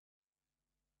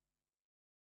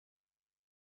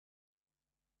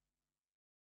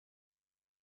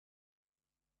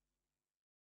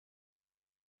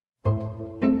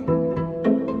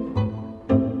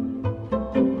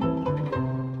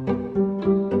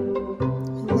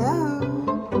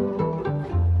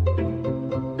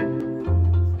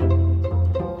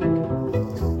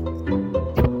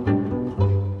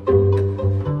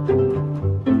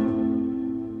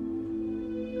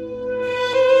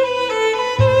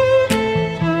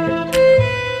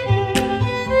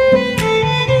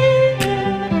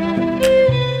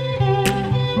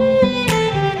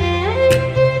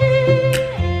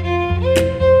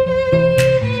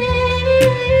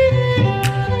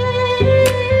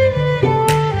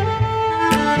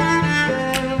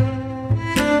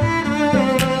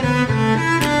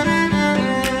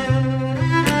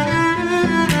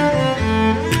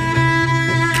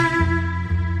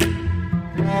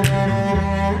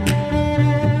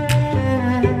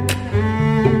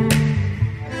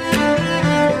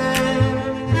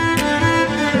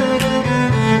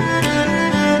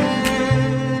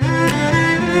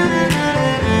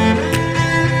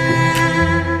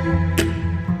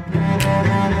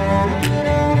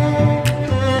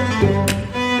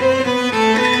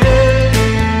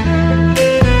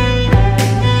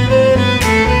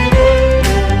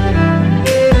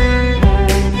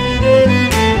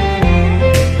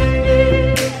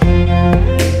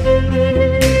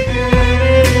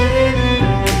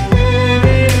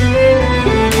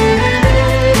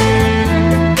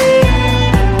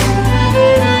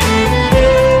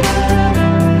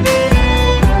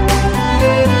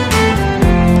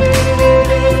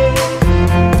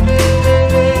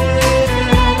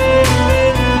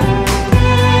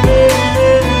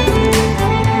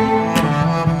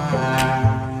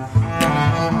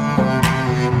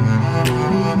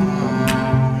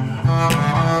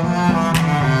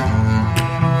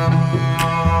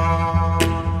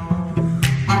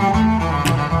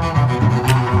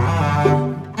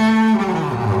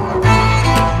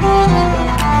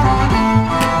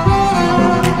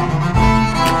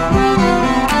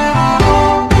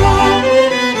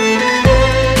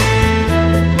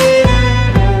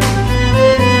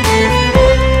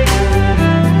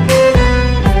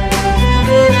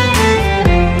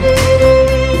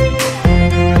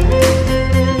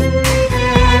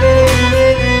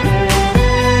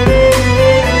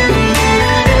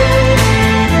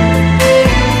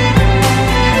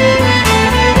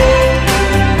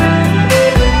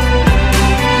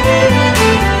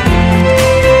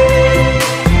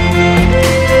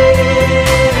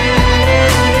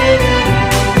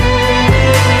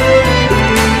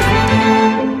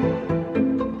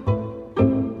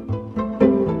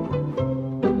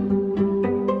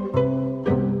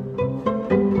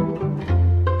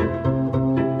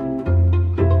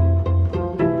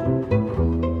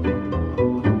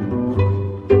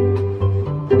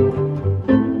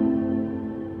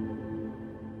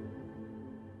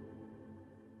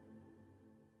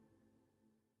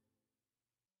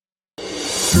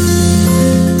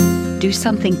do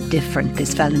something different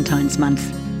this Valentine's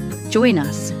month. Join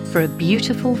us for a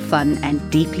beautiful, fun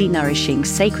and deeply nourishing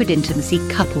sacred intimacy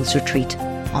couples retreat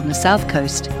on the South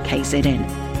Coast, KZN.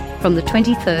 From the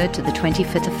 23rd to the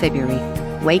 25th of February,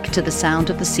 wake to the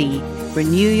sound of the sea,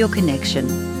 renew your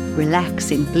connection, relax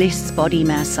in bliss body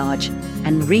massage,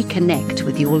 and reconnect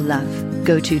with your love.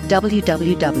 Go to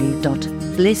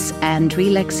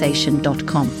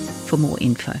www.blissandrelaxation.com for more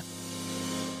info.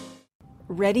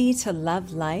 Ready to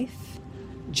love life?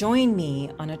 Join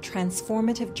me on a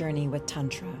transformative journey with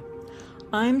Tantra.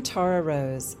 I'm Tara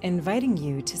Rose, inviting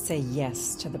you to say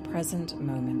yes to the present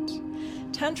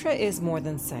moment. Tantra is more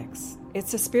than sex.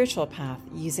 It's a spiritual path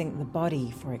using the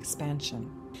body for expansion.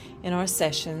 In our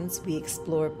sessions, we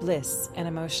explore bliss and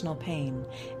emotional pain,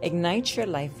 ignite your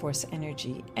life force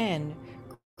energy, and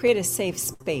create a safe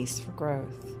space for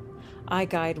growth. I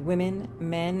guide women,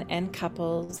 men, and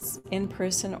couples, in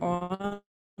person or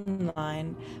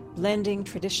online, blending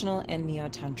traditional and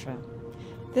neo-tantra.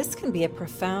 This can be a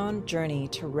profound journey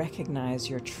to recognize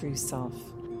your true self.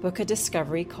 Book a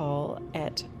discovery call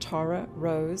at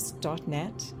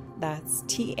tararose.net, that's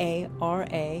TARAROSE,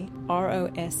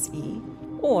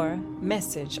 or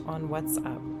message on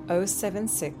WhatsApp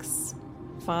 076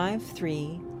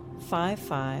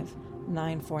 5355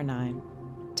 949.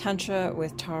 Tantra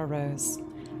with Tara Rose.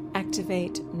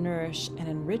 Activate, nourish, and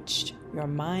enrich your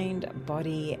mind,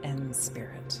 body, and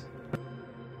spirit.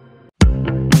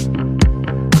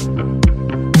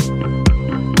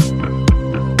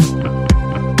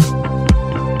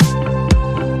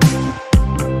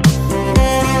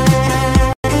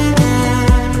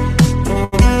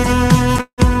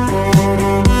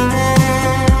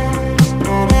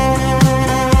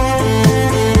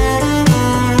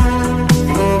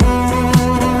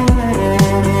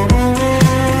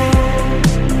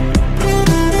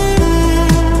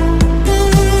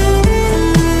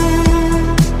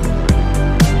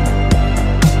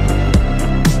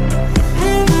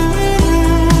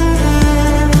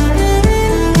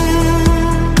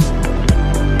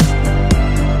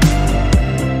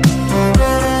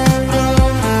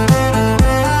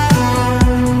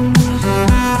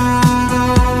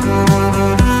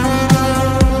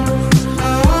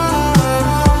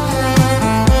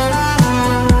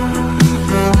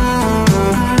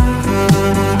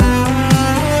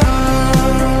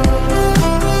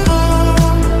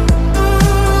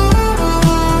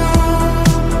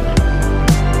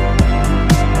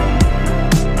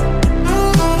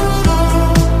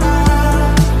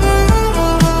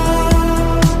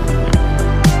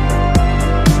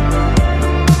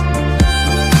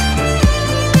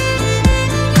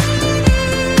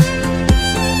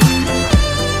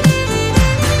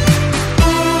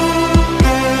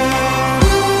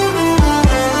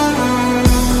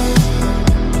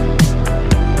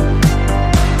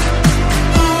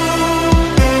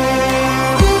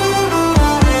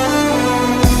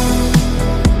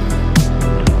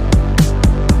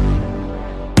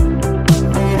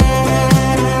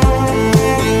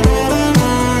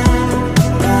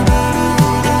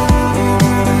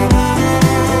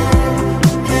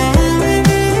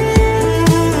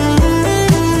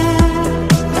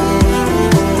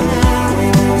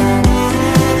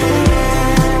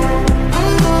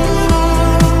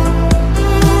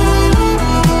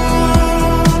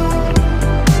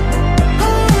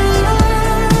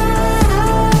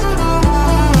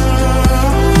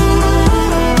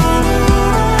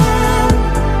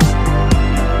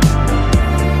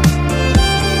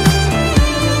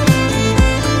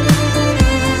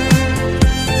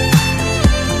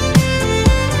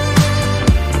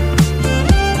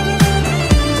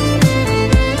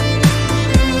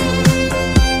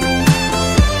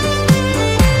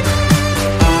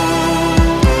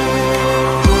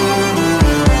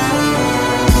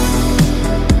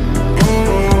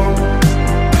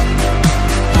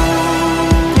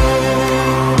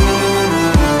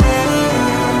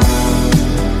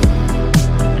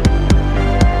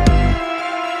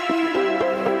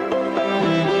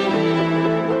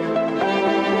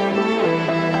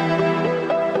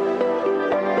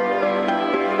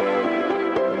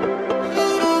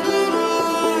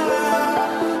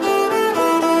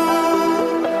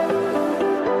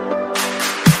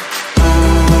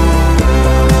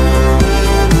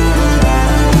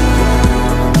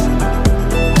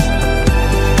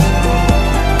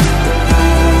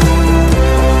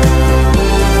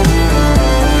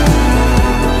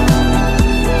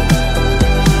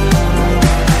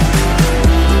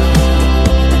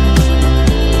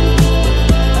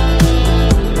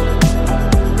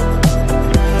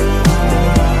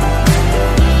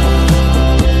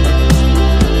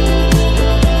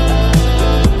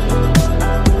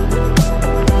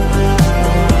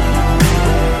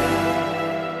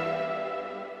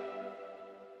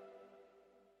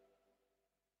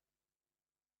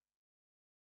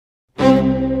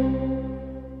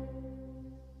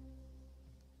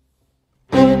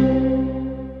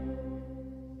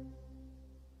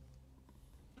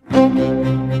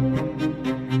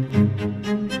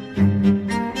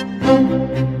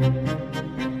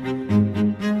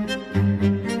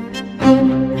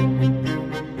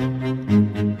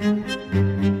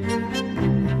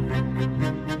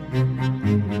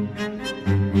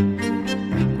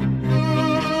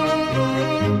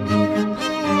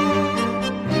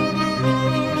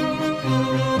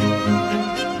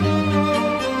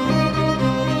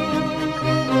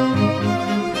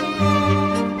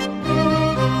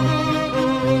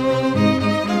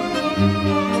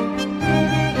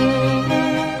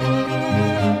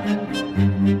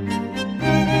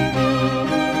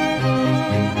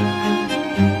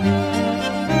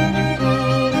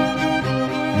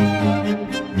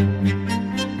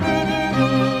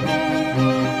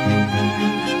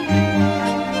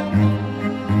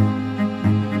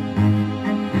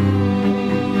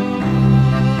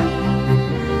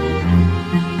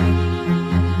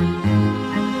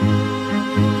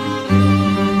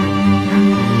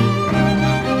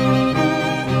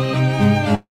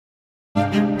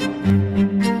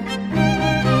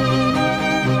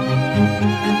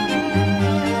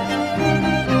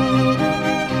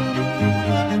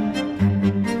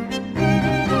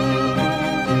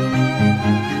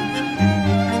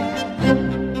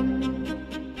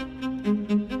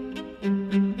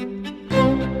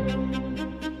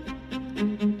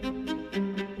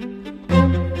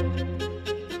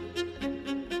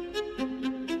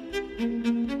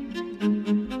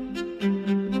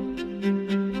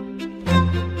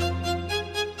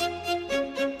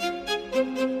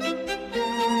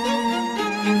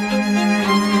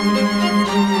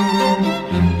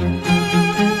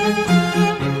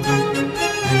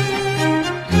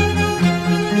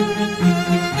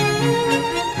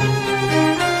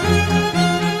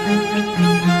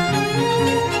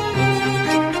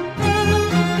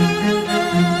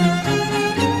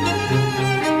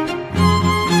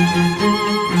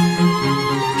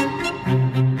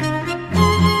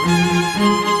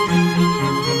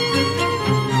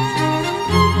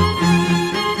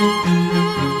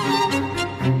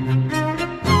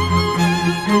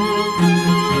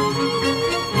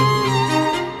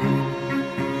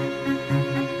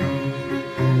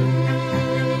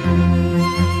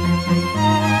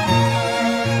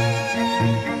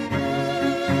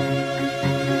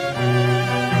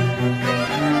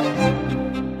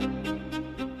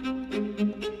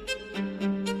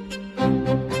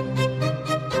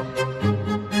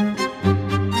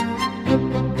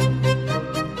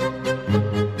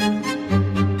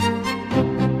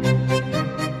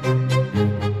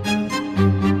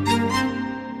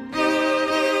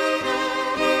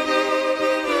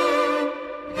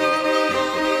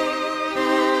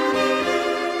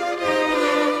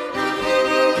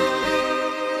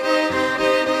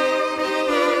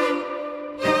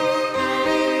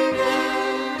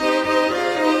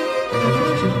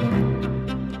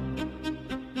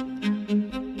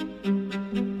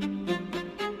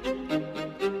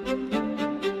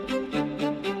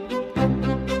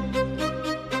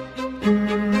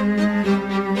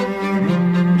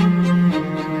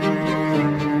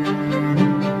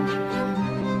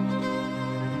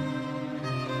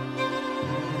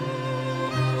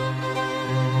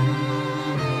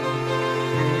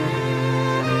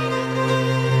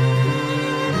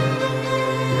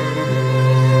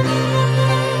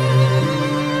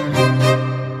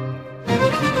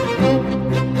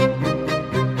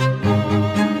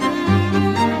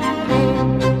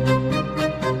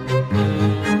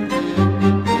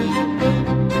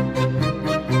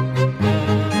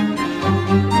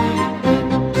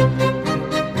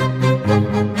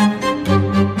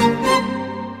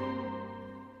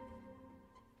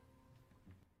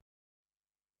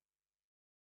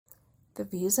 The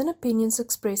views and opinions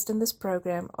expressed in this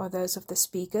program are those of the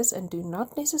speakers and do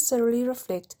not necessarily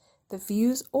reflect the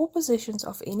views or positions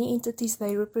of any entities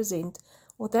they represent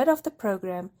or that of the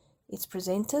program, its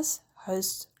presenters,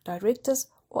 hosts, directors,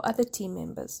 or other team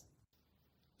members.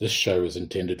 This show is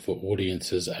intended for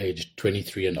audiences aged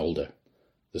 23 and older.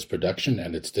 This production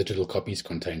and its digital copies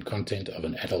contain content of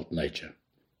an adult nature.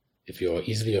 If you are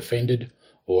easily offended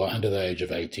or are under the age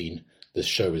of 18, this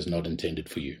show is not intended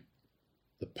for you.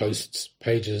 The posts,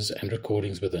 pages, and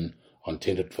recordings within are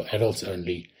intended for adults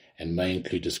only and may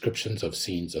include descriptions of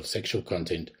scenes of sexual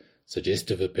content,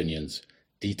 suggestive opinions,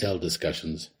 detailed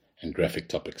discussions, and graphic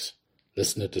topics.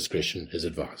 Listener discretion is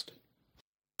advised.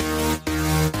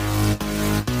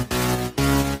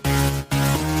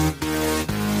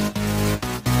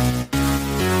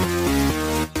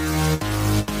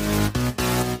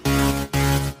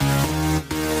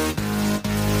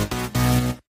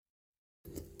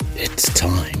 It's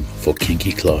time for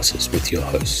Kinky Classes with your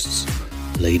hosts,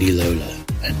 Lady Lola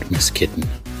and Ms Kitten.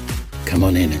 Come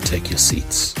on in and take your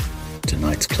seats.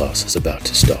 Tonight's class is about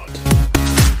to start.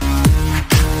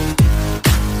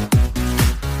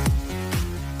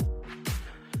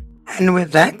 And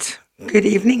with that, good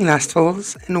evening,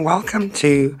 Lustfuls, and welcome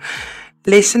to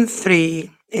Lesson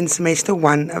 3 in Semester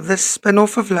 1 of the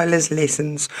spin-off of Lola's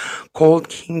lessons called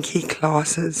Kinky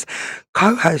Classes,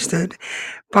 co-hosted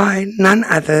by none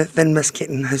other than Ms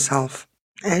Kitten herself.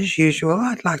 As usual,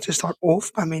 I'd like to start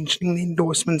off by mentioning the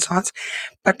endorsement sites,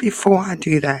 but before I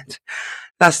do that,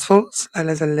 Lustfuls,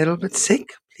 Lola's a little bit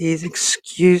sick. Please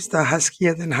excuse the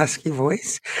huskier than husky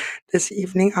voice. This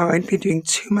evening I won't be doing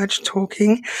too much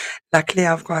talking. Luckily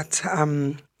I've got,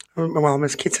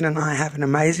 Ms Kitten and I have an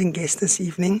amazing guest this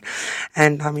evening.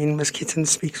 And I mean, Ms Kitten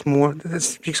speaks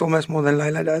almost more than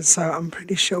Lola does. So I'm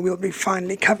pretty sure we'll be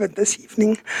finally covered this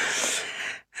evening.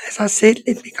 As I said,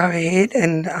 let me go ahead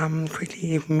and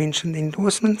quickly mention the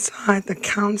endorsement side, the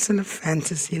Council of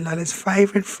Fantasy, Lola's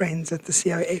favourite friends at the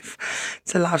COF.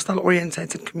 It's a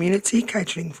lifestyle-orientated community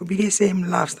catering for BDSM,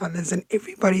 lifestylers, and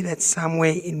everybody that's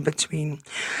somewhere in between.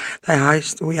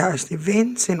 We host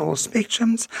events in all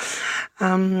spectrums.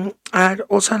 I'd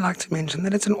also like to mention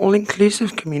that it's an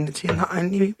all-inclusive community, and the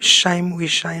only shame we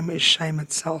shame is shame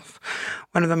itself.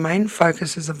 One of the main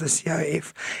focuses of the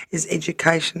COF is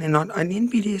education, and not only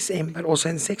in BDSM, but also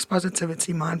in sex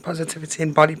positivity, mind positivity,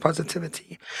 and body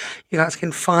positivity. You guys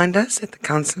can find us at the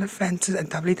Council of Fantasy at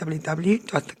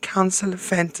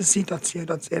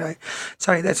www.thecounciloffantasy.co.za.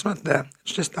 Sorry, that's not the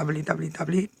It's just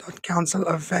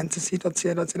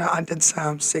www.counciloffantasy.co.za. I did say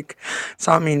I'm sick,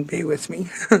 so I mean, bear with me.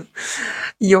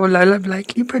 Your Lola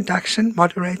Blakely production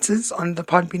moderators on the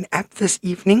Podbean app this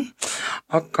evening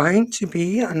are going to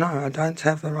be, no, I don't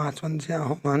have the right ones here,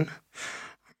 hold on.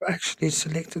 Actually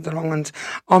selected the wrong ones.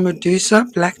 Are Medusa,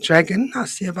 Black Dragon. I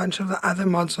see a bunch of the other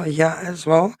mods are here as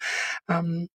well.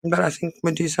 But I think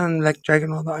Medusa and Black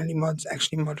Dragon are the only mods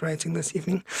actually moderating this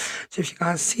evening. So if you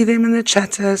guys see them in the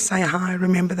chatter, say hi.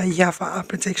 Remember they're here for our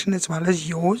protection as well as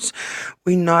yours.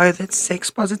 We know that sex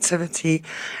positivity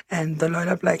and the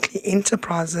Lola Blakely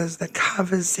Enterprises that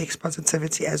covers sex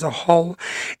positivity as a whole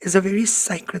is a very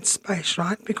sacred space,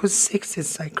 right? Because sex is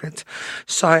sacred.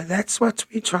 So that's what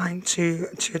we're trying to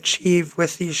achieve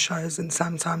with these shows, and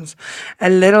sometimes a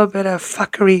little bit of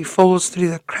fuckery falls through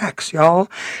the cracks, y'all.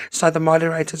 So the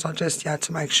moderators are just here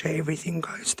to make sure everything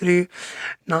goes through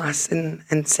nice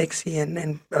and sexy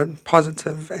and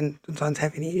positive and don't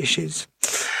have any issues.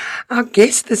 Our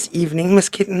guest this evening, Ms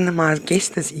Kitten, my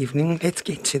guest this evening, let's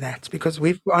get to that because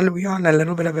we're on a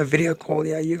little bit of a video call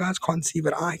here. You guys can't see,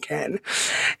 but I can.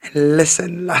 And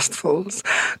listen, lustfuls,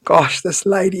 gosh, this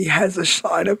lady has a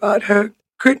shine about her.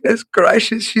 Goodness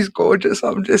gracious, she's gorgeous.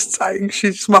 I'm just saying,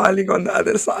 she's smiling on the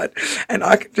other side, and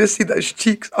I can just see those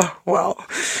cheeks. Oh, wow.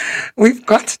 We've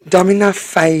got Domme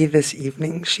Faye this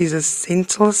evening. She's a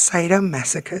sensual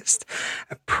sadomasochist,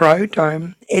 a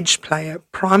pro-dome, edge player,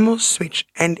 primal switch,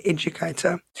 and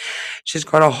educator. She's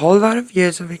got a whole lot of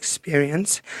years of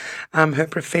experience. Her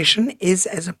profession is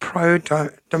as a pro-dome.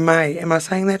 Am I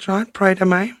saying that right?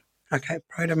 Pro-dome? Okay,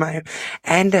 pro-dome,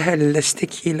 and a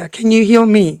holistic healer. Can you heal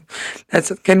me?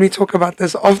 That's it. Can we talk about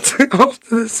this after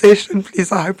the session,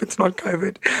 please? I hope it's not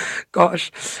COVID.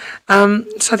 Gosh.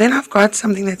 So then I've got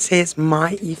something that says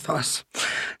my ethos.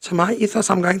 So my ethos,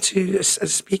 I'm going to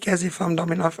speak as if I'm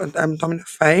Domme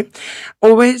Faye.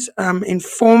 Always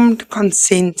informed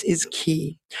consent is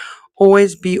key.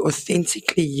 Always be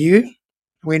authentically you.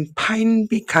 When pain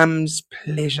becomes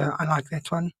pleasure. I like that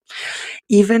one.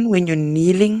 Even when you're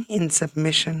kneeling in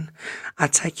submission, I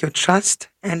take your trust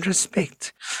and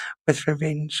respect with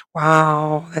revenge.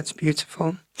 Wow, that's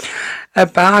beautiful.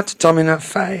 About Domme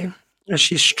Faye.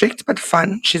 She's strict but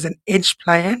fun. She's an edge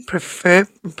player and prefers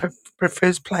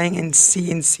playing in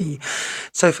C&C.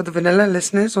 So for the vanilla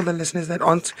listeners or the listeners that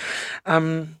aren't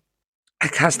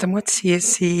accustomed with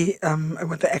CSC,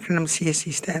 what the acronym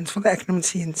CSC stands for, the acronym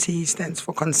C&C stands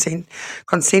for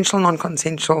consensual,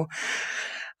 non-consensual.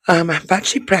 But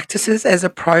she practices as a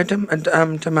pro-dome on a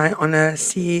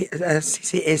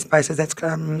CCS basis. That's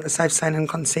a safe, sane, and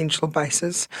consensual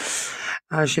basis.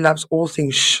 She loves all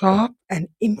things sharp, and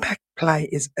impact play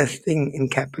is a thing in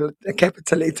capital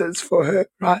letters for her,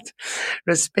 right?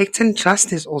 Respect and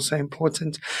trust is also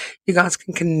important. You guys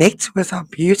can connect with our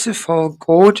beautiful,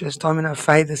 gorgeous Domme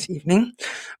Faye this evening.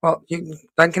 Well, you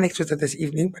don't connect with her this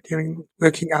evening, but during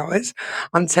working hours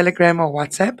on Telegram or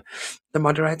WhatsApp. The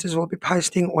moderators will be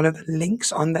posting all of the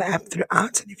links on the app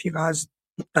throughout. And if you guys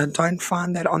don't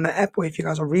find that on the app, or if you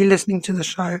guys are re-listening to the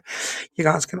show, you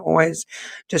guys can always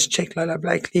just check Lola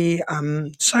Blakely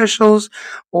socials,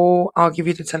 or I'll give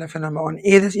you the telephone number on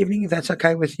air this evening if that's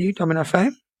okay with you, Domme Faye.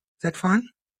 Is that fine?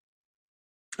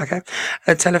 Okay.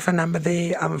 The telephone number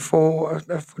there for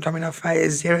Domme Faye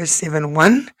is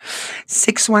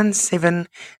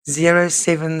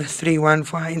 071-617-0731.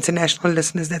 For our international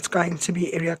listeners, that's going to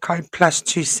be area code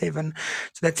 +27.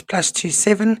 So that's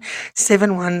 +27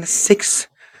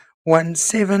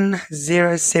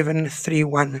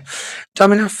 716-170731.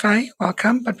 Domme Faye,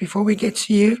 welcome. But before we get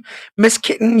to you, Ms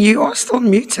Kitten, you are still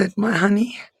muted, my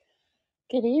honey.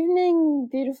 Good evening,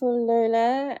 beautiful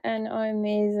Lola and our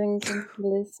amazing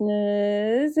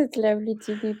listeners. It's lovely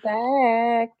to be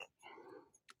back.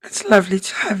 It's lovely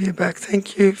to have you back.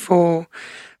 Thank you for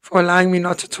allowing me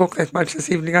not to talk that much this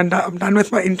evening. I'm done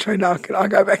with my intro now. Can I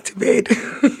go back to bed?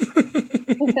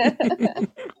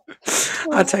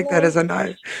 I'll take that as a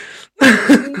no.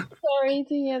 I'm sorry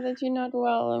to hear that you're not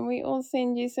well, and we all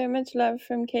send you so much love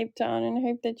from Cape Town and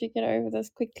hope that you get over this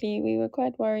quickly. We were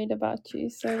quite worried about you,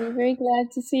 so we're very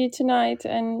glad to see you tonight,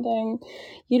 and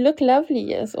you look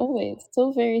lovely as always.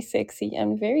 Still very sexy,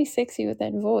 and very sexy with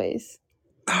that voice.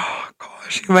 Oh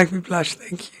gosh, you make me blush.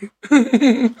 Thank you.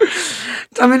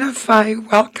 Domme Faye,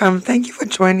 welcome. Thank you for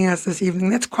joining us this evening.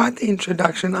 That's quite the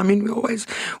introduction. I mean,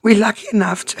 we're lucky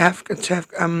enough to have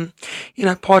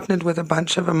partnered with a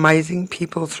bunch of amazing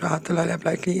people throughout the Lola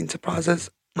Blakely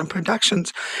Enterprises and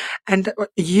productions, and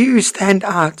you stand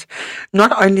out.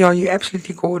 Not only are you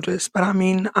absolutely gorgeous, but I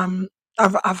mean,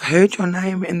 I've heard your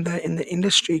name in the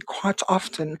industry quite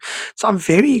often, so I'm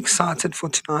very excited for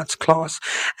tonight's class.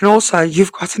 And also,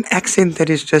 you've got an accent that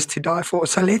is just to die for.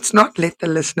 So let's not let the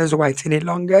listeners wait any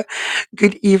longer.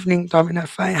 Good evening, Domme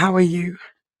Faye. How are you?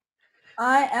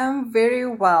 I am very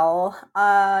well.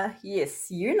 Yes,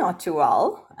 you're not too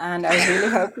well, and I really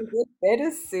hope you get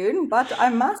better soon. But I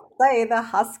must say, the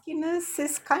huskiness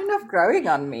is kind of growing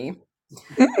on me.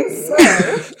 So,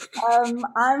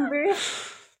 I'm very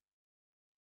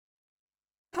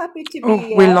happy to Oh, be we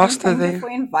here, and lost her thank you there. for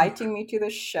inviting me to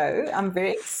the show. I'm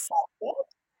very excited.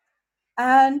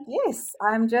 And yes,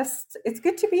 it's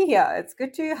good to be here. It's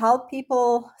good to help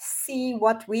people see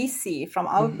what we see from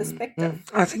our perspective.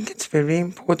 I think it's very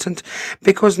important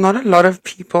because not a lot of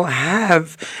people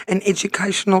have an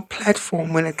educational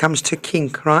platform when it comes to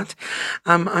kink, right?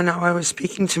 I know I was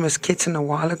speaking to Ms Kitten a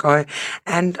while ago,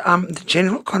 and the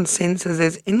general consensus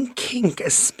is in kink,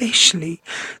 especially,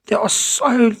 there are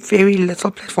so very little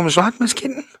platforms, right, Ms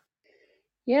Kitten?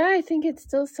 Yeah, I think it's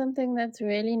still something that's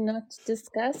really not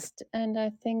discussed. And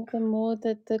I think the more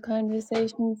that the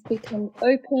conversations become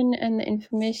open and the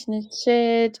information is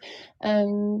shared,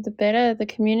 the better the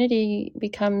community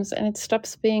becomes, and it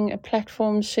stops being a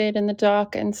platform shared in the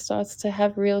dark and starts to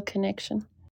have real connection.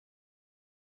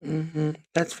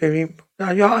 That's very important.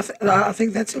 Yeah, I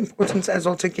think that's important as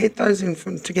well to get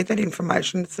to get that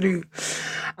information through,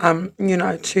 to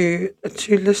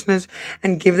listeners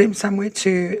and give them somewhere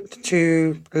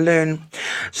to learn.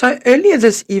 So earlier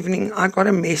this evening, I got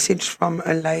a message from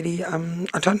a lady.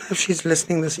 I don't know if she's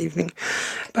listening this evening,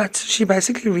 but she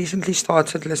basically recently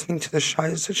started listening to the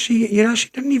show. So she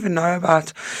didn't even know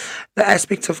about the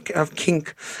aspects of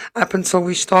kink up until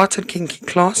we started Kinky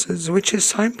Classes, which is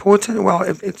so important. Well,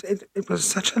 it was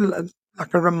such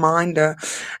like a reminder.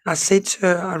 And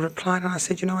I replied and I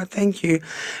said, you know what, thank you,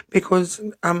 because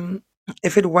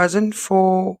if it wasn't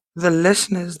for the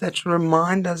listeners that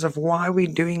remind us of why we're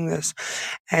doing this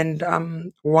and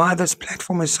why this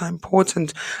platform is so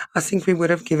important, I think we would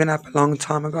have given up a long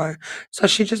time ago. So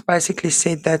she just basically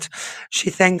said that she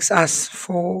thanks us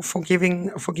for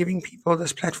giving people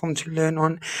this platform to learn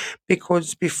on,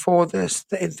 because before this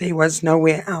there was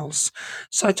nowhere else.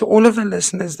 So to all of the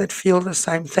listeners that feel the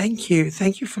same, thank you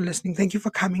for listening, thank you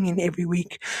for coming in every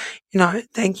week.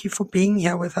 Thank you for being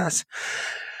here with us.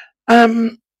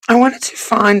 Um, I wanted to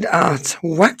find out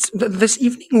this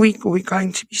evening we're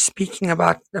going to be speaking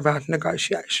about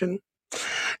negotiation.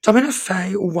 Domme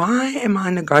Faye, why am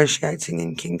I negotiating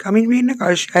in kink? I mean, we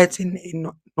negotiate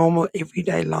in normal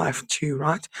everyday life too,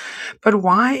 right? But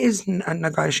why is a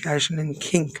negotiation in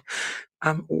kink?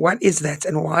 What is that,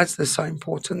 and why is this so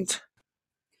important?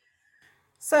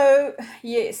 So,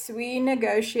 yes, we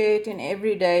negotiate in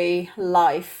everyday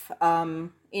life,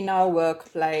 in our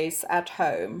workplace, at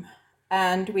home,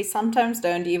 and we sometimes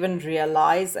don't even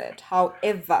realize it.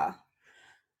 However,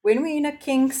 when we're in a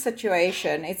kink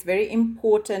situation, it's very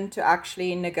important to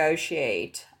actually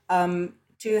negotiate,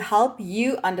 to help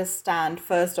you understand,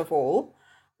 first of all,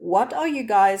 what are you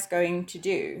guys going to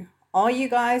do? Are you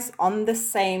guys on the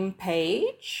same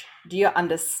page? Do you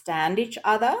understand each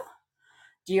other?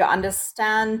 Do you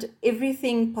understand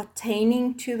everything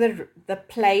pertaining to the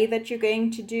play that you're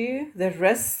going to do, the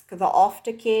risk, the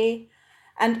aftercare,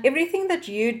 and everything that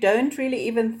you don't really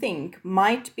even think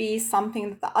might be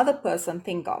something that the other person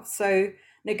think of? So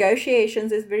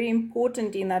negotiations is very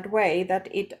important in that way, that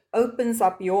it opens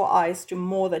up your eyes to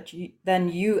more than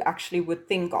you actually would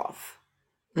think of.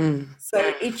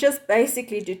 So it's just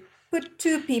basically to put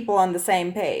two people on the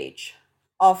same page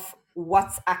of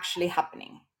what's actually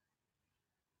happening.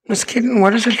 Miss Kitten,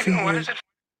 what is it for you?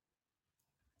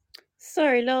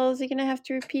 Sorry, Lols, you're going to have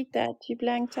to repeat that. You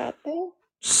blanked out there.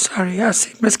 Sorry, I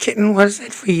said, Miss Kitten, what is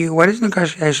that for you? What is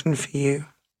negotiation for you?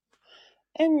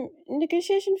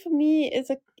 Negotiation for me is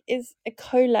a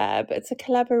collab. It's a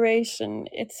collaboration.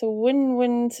 It's a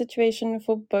win-win situation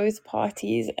for both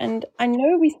parties. And I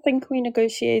know we think we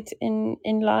negotiate in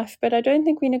life, but I don't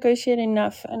think we negotiate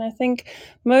enough. And I think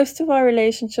most of our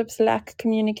relationships lack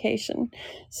communication.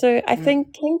 So I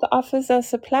think kink offers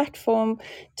us a platform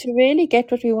to really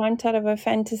get what we want out of our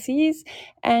fantasies.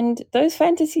 And those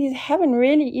fantasies haven't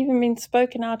really even been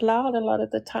spoken out loud a lot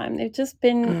of the time. They've just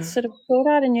been sort of thought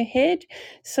out in your head.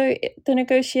 So the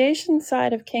negotiation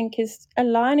side of kink is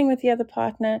aligning with the other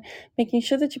partner, making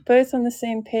sure that you're both on the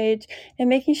same page, and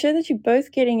making sure that you're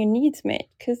both getting your needs met.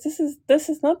 Because this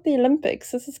is not the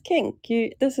Olympics. This is kink.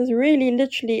 This is really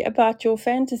literally about your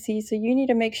fantasy. So you need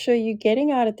to make sure you're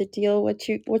getting out of the deal what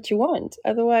you want.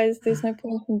 Otherwise, there's no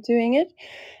point in doing it.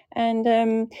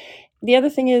 And the other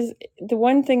thing is, the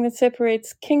one thing that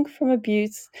separates kink from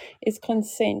abuse is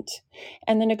consent.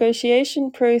 And the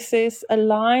negotiation process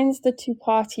aligns the two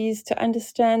parties to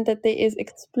understand that there is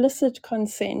explicit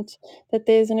consent, that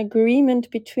there's an agreement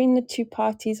between the two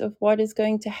parties of what is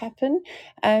going to happen.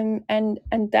 And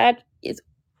that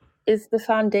is the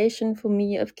foundation for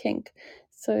me of kink.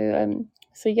 So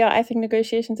yeah, I think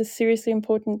negotiations are seriously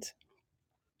important.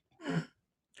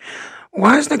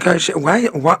 Why is negotiation? Why?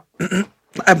 What?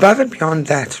 Above and beyond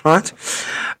that, right?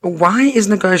 Why is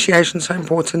negotiation so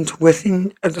important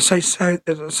within?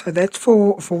 So that's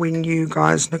for when you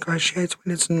guys negotiate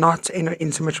when it's not in an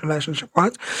intimate relationship,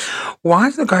 right? Why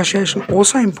is negotiation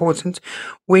also important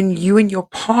when you and your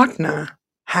partner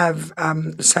have,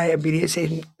 say, a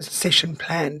BDSM session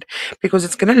planned? Because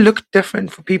it's going to look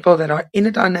different for people that are in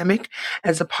a dynamic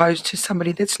as opposed to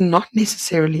somebody that's not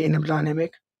necessarily in a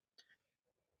dynamic.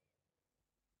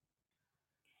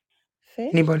 Faye?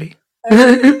 Anybody?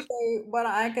 So what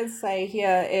I can say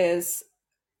here is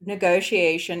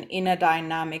negotiation in a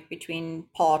dynamic between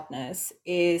partners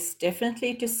is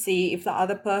definitely to see if the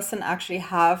other person actually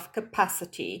have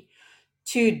capacity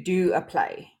to do a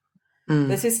play.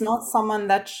 This is not someone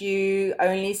that you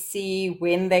only see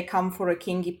when they come for a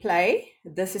kinky play.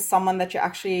 This is someone that you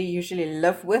actually usually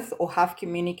live with or have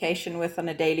communication with on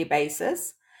a daily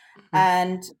basis.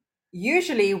 And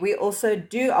usually we also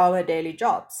do our daily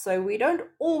jobs. So we don't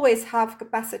always have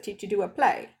capacity to do a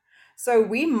play. So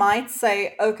we might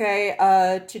say, okay,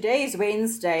 today is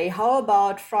Wednesday. How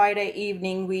about Friday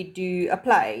evening we do a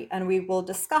play and we will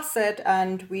discuss it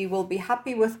and we will be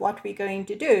happy with what we're going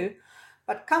to do.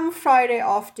 But come Friday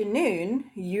afternoon,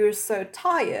 you're so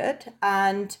tired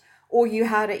or you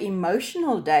had an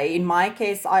emotional day. In my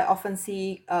case, I often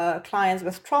see clients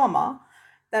with trauma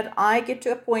that I get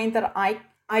to a point that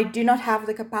I do not have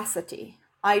the capacity.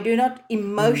 I do not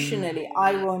emotionally,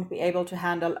 I won't be able to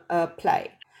handle a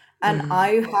play. And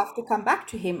I have to come back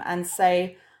to him and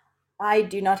say, I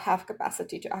do not have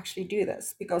capacity to actually do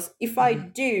this, because if I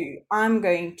do, I'm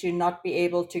going to not be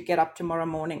able to get up tomorrow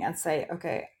morning and say,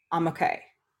 okay, I'm okay.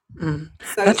 So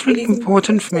That's it really is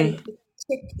important for me. important to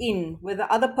check in with the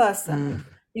other person.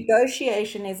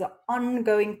 Negotiation is an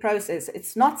ongoing process.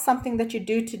 It's not something that you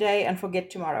do today and forget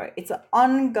tomorrow. It's an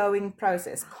ongoing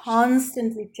process,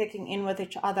 constantly checking in with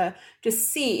each other to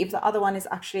see if the other one is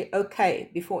actually okay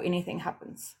before anything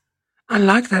happens. I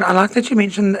like that. I like that you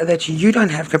mentioned that you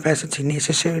don't have capacity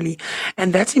necessarily.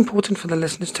 And that's important for the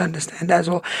listeners to understand as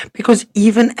well. Because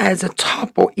even as a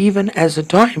top or even as a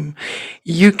dime,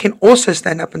 you can also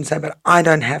stand up and say, but I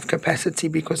don't have capacity,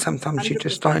 because sometimes you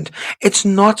just 100%. don't. It's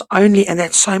not only, and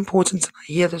that's so important, and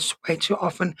I hear this way too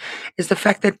often, is the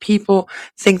fact that people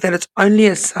think that it's only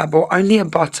a sub or only a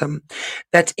bottom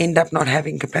that end up not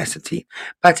having capacity.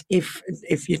 But if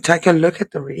you take a look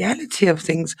at the reality of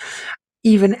things,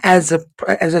 even as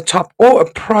a top or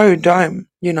a pro dome,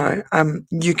 you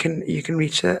can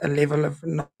reach a level of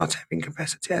not having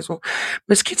capacity as well.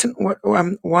 Ms. Kitten,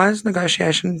 why is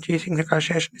negotiation? Do you think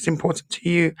negotiation is important to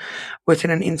you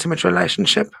within an intimate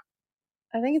relationship?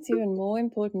 I think it's even more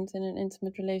important in an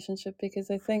intimate relationship, because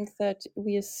I think that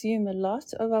we assume a lot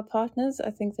of our partners.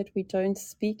 I think that we don't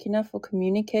speak enough or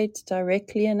communicate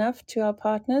directly enough to our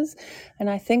partners. And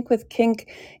I think with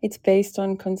kink, it's based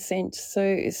on consent.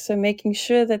 So making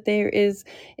sure that there is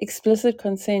explicit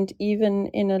consent, even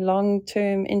in a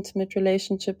long-term intimate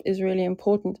relationship, is really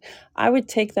important. I would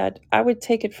take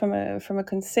it from a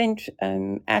consent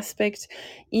aspect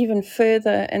even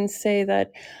further and say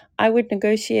that I would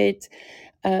negotiate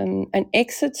an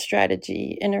exit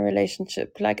strategy in a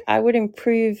relationship. Like I would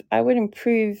improve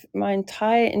my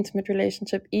entire intimate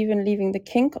relationship, even leaving the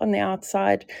kink on the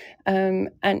outside,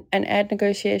 and add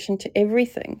negotiation to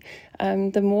everything.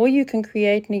 The more you can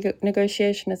create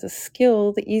negotiation as a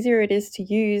skill, the easier it is to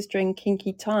use during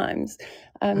kinky times.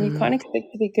 You can't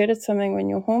expect to be good at something when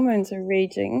your hormones are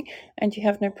raging and you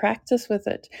have no practice with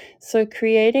it. So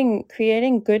creating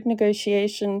good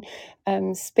negotiation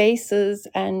spaces,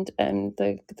 and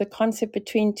the concept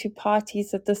between two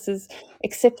parties that this is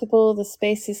acceptable, the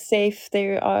space is safe,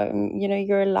 there are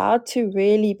you're allowed to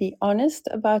really be honest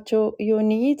about your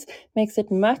needs, makes it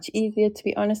much easier to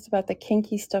be honest about the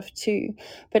kinky stuff too.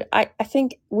 But I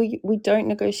think we don't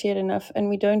negotiate enough, and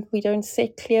we don't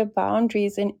set clear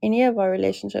boundaries in any of our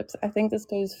relationships. I think this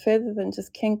goes further than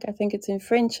just kink. I think it's in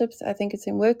friendships, I think it's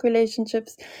in work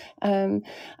relationships.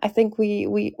 I think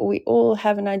we all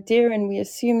have an idea and we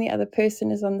assume the other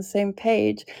person is on the same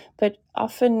page, but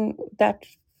often that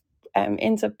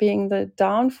ends up being the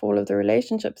downfall of the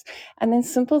relationships. And then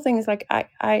simple things like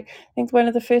I think one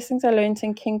of the first things I learned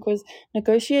in kink was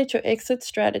negotiate your exit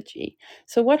strategy.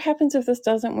 So what happens if this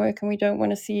doesn't work and we don't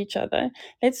want to see each other?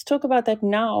 Let's talk about that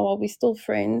now while we're still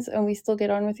friends and we still get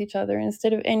on with each other,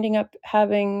 instead of ending up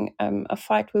having a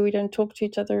fight where we don't talk to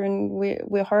each other and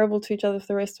we're horrible to each other for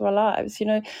the rest of our lives.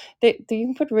 You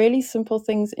can put really simple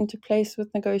things into place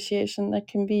with negotiation that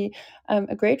can be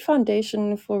a great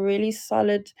foundation for really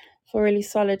solid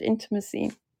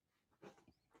intimacy.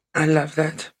 I love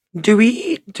that. Do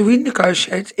we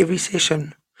negotiate every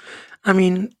session? I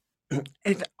mean,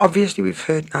 obviously we've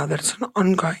heard now that it's an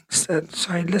ongoing.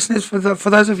 Sorry, listeners, for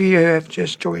those of you who have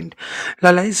just joined,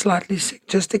 Lola is slightly sick.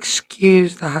 Just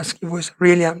excuse the husky voice.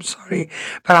 Really, I'm sorry,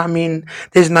 but I mean,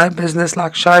 there's no business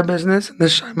like show business, and the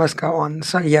show must go on.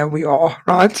 So yeah, we are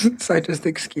right. So just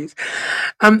excuse.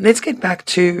 Let's get back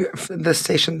to the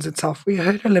sessions itself. We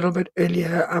heard a little bit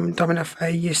earlier, Domme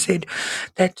Faye, you said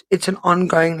that it's an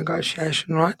ongoing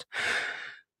negotiation, right?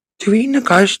 Do we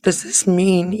negotiate? Does this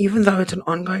mean, even though it's an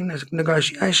ongoing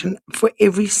negotiation, for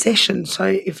every session? So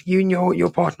if you and your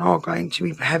partner are going to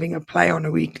be having a play on a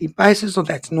weekly basis, or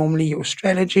that's normally your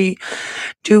strategy,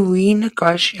 do we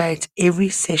negotiate every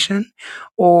session,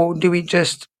 or do we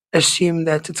just assume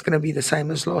that it's going to be the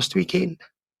same as last weekend?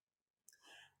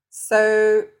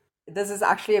 So this is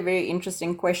actually a very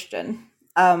interesting question.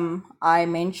 I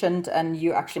mentioned, and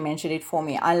you actually mentioned it for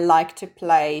me, I like to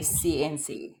play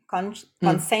CNC,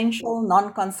 consensual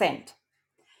non-consent.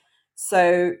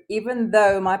 So even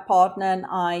though my partner and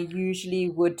I usually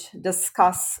would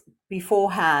discuss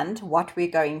beforehand what we're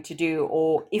going to do,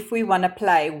 or if we want to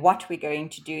play, what we're going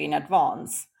to do in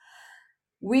advance,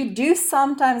 we do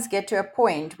sometimes get to a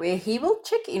point where he will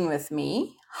check in with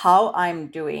me, how I'm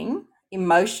doing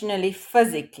emotionally,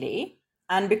 physically.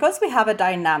 And because we have a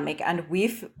dynamic and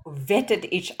we've vetted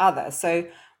each other, so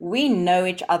we know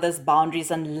each other's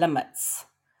boundaries and limits,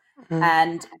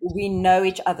 and we know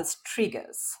each other's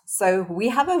triggers. So we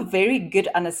have a very good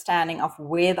understanding of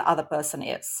where the other person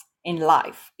is in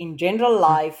life, in general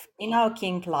life, in our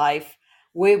kink life,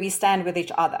 where we stand with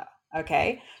each other.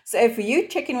 Okay. So if you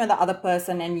check in with the other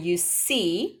person and you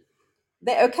see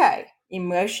they're okay,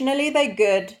 emotionally they're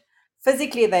good,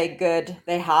 physically they're good,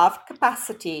 they have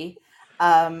capacity,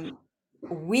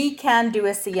 we can do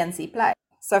a CNC play.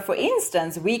 So for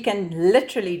instance, we can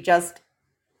literally just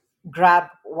grab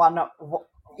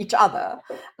each other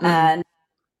and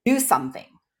do something.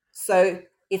 So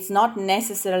it's not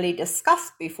necessarily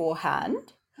discussed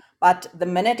beforehand, but the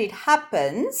minute it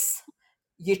happens,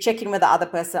 you check in with the other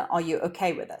person, are you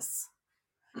okay with this?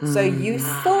 So you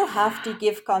still have to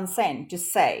give consent to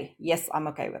say, yes, I'm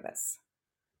okay with this.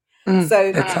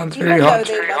 So that sounds even very though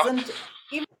hot.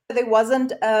 there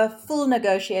wasn't a full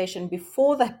negotiation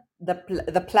before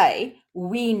the play,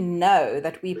 we know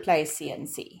that we play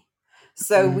CNC.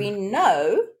 So we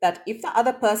know that if the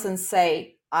other person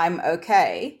say, I'm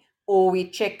okay, or we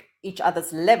check each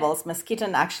other's levels, Ms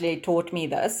Kitten actually taught me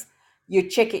this, you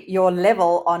check your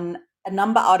level on a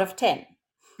number out of 10.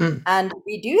 And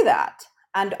we do that.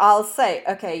 And I'll say,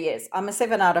 okay, yes, I'm a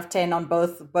 7 out of 10 on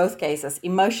both cases,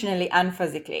 emotionally and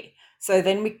physically. So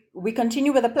then we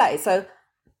continue with the play. So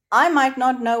I might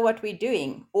not know what we're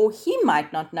doing, or he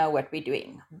might not know what we're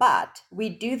doing, but we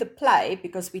do the play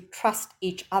because we trust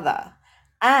each other.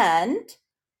 And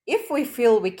if we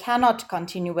feel we cannot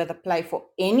continue with the play for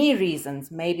any reasons,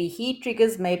 maybe he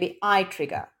triggers, maybe I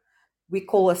trigger, we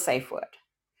call a safe word.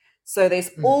 So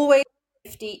there's always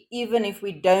safety, even if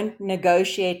we don't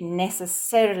negotiate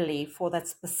necessarily for that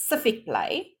specific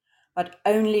play, but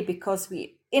only because we're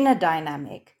in a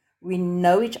dynamic. We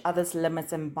know each other's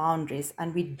limits and boundaries,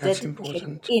 and we That's did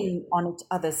important. check in on each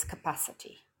other's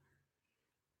capacity.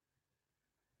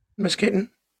 Ms Kitten?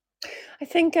 I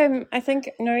think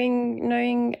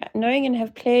knowing and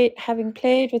having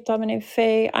played with Domme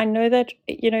Faye, I know that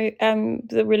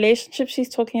the relationship she's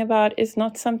talking about is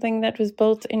not something that was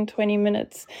built in 20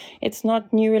 minutes. It's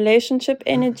not new relationship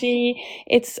energy.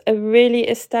 It's a really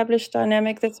established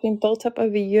dynamic that's been built up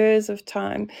over years of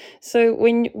time. So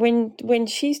when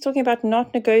she's talking about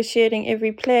not negotiating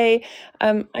every play,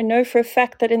 I know for a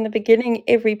fact that in the beginning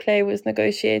every play was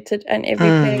negotiated and every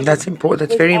play That's important.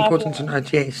 That's was very outlined. important to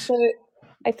note. Yes. So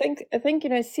I think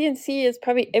CNC is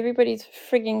probably everybody's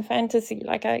frigging fantasy.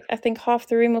 Like I think half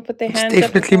the room will put their It's hands up.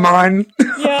 definitely mine.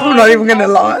 Yeah, I'm not even going to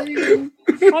lie.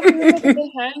 Everybody their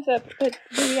hands up, but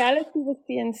the reality with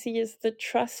CNC is the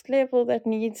trust level that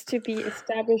needs to be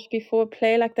established before a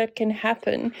play like that can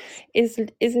happen is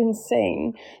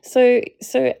insane. So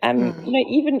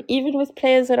even with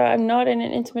players that I'm not in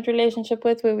an intimate relationship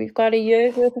with, where we've got a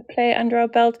year's worth of play under our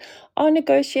belt, our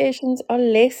negotiations are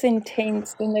less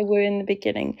intense than they were in the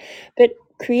beginning. But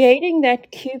creating that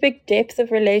cubic depth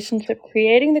of relationship,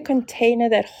 creating the container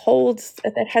that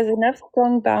has enough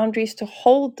strong boundaries to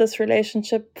hold this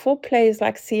relationship for plays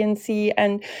like CNC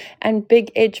and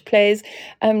big edge plays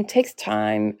takes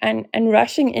time, and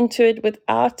rushing into it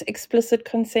without explicit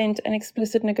consent and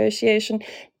explicit negotiation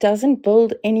doesn't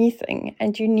build anything.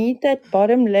 And you need that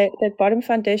bottom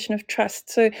foundation of trust.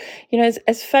 So,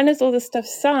 as fun as all this stuff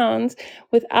sounds,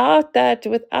 without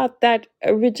that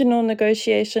original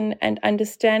negotiation and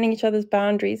understanding each other's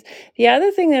boundaries. The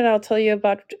other thing that I'll tell you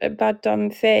about Domme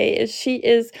Faye is she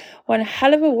is one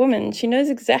hell of a woman. She knows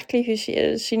exactly who she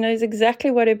is. She knows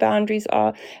exactly what her boundaries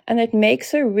are, and it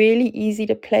makes her really easy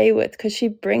to play with because she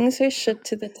brings her shit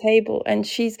to the table and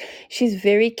she's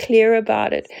very clear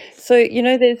about it. So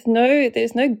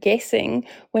there's no guessing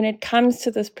when it comes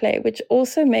to this play, which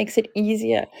also makes it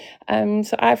easier.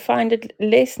 So I find it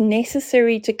less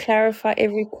necessary to clarify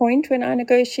every point when I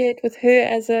negotiate with her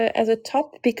as a top,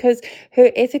 because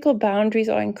her ethical boundaries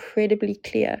are incredibly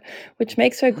clear, which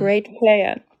makes her a great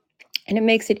player. And it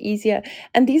makes it easier.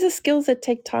 And these are skills that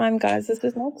take time, guys. This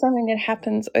is not something that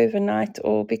happens overnight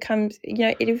or becomes,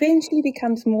 it eventually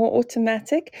becomes more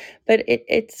automatic, but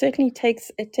it certainly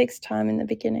takes time in the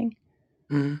beginning.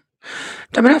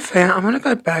 Domme Faye, I want to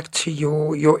go back to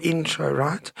your intro,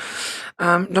 right?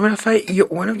 Domme Faye,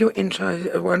 one of your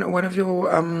intros, one of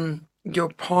your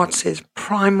parts says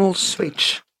primal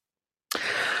switch.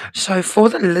 So for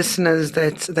the listeners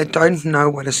that don't know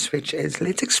what a switch is,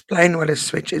 let's explain what a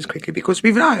switch is quickly, because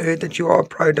we've now heard that you are a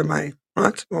pro-dom,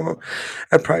 right? Or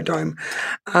a pro-dom.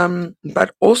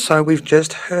 But also we've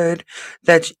just heard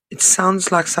that it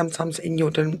sounds like sometimes in your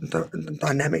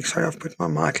dynamic, sorry, I've put my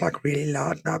mic like really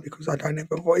loud now because I don't have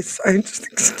a voice, so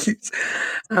just excuse.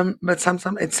 But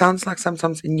sometimes it sounds like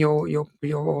sometimes in your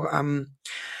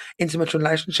intimate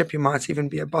relationship you might even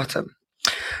be a bottom.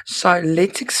 So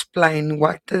let's explain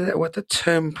what the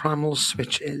term primal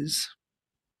switch is.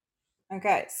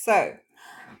 Okay, so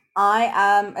I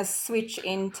am a switch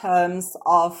in terms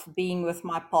of being with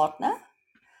my partner.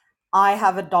 I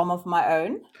have a dom of my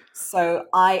own, so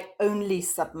I only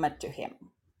submit to him.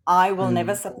 I will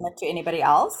never submit to anybody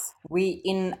else. We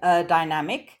in a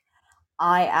dynamic.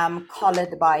 I am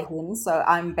collared by him, so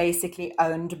I'm basically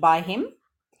owned by him.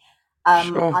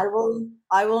 Sure.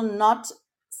 I will not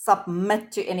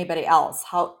submit to anybody else.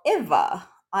 However,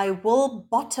 I will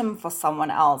bottom for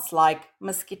someone else, like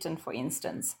Ms Kitten, for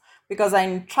instance, because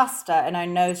I trust her and I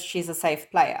know she's a safe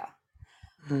player.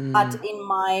 But in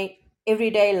my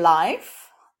everyday life,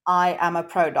 I am a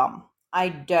pro dom. I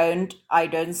don't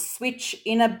switch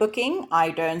in a booking.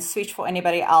 I don't switch for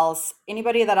anybody else.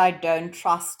 Anybody that I don't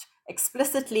trust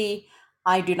explicitly,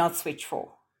 I do not switch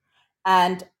for.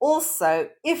 And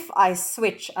also, if I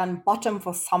switch and bottom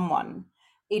for someone,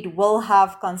 it will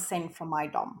have consent from my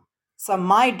dom. So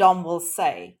my dom will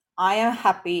say, I am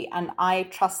happy and I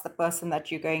trust the person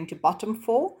that you're going to bottom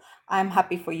for. I'm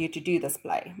happy for you to do this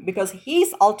play, because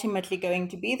he's ultimately going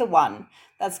to be the one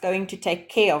that's going to take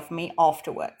care of me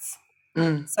afterwards.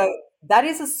 So that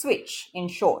is a switch, in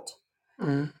short.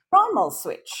 Primal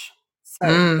switch. So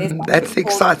That's the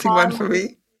exciting one for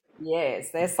me.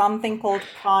 Yes, there's something called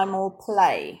primal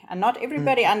play, and not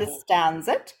everybody understands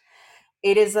it.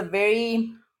 It's a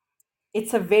very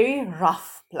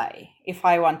rough play, if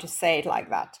I want to say it like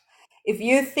that. If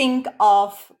you think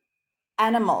of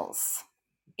animals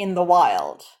in the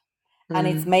wild and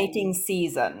it's mating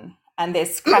season and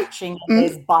there's scratching,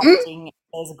 there's biting,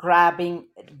 there's grabbing,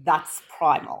 that's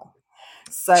primal.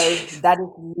 So that is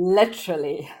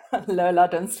literally, Lola,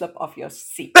 don't slip off your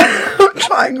seat. I'm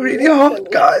trying really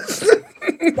hard, guys.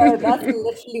 So that's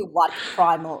literally what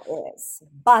primal is.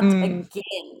 But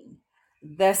again,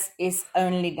 this is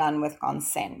only done with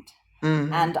consent.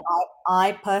 And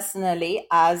I personally,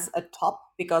 as a top,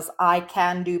 because I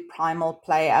can do primal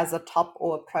play as a top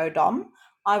or a pro dom,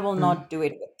 I will not do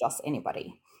it with just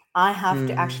anybody. I have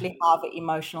to actually have an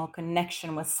emotional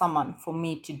connection with someone for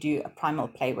me to do a primal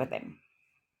play with them.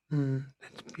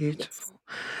 That's beautiful.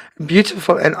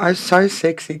 Beautiful and oh so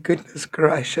sexy, goodness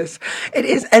gracious. It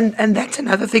is, and that's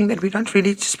another thing that we don't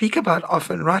really speak about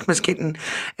often, right, Ms Kitten,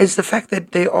 is the fact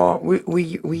that there are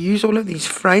we use all of these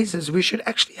phrases. We should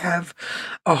actually have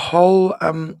a whole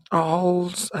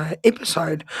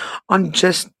episode on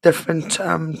just different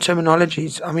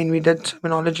terminologies. I mean, we did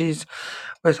terminologies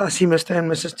I see Mr.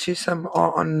 and Mrs. Chisholm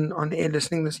are on air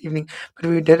listening this evening, but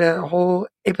we did a whole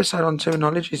episode on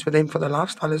terminologies with them for the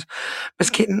lifestylers. Ms.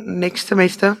 Kitten, next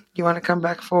semester, you want to come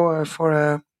back for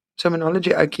a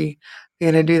terminology? Okay,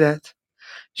 we're going to do that.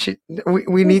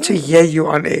 We need to hear you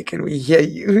on air. Can we hear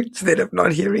you instead of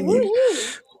not hearing you?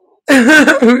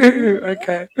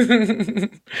 Okay.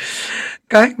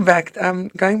 Going back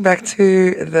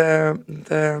to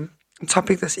the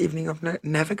topic this evening of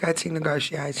navigating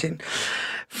negotiation.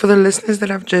 For the listeners that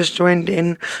have just joined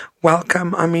in,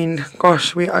 welcome. I mean,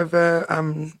 gosh, we're over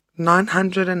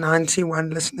 991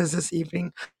 listeners this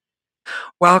evening.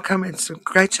 Welcome. It's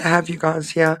great to have you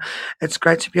guys here. It's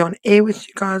great to be on air with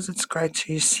you guys. It's great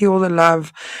to see all the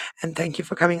love, and thank you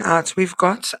for coming out. We've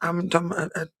got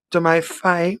Domme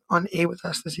Faye on air with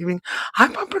us this evening. I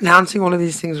hope I'm pronouncing all of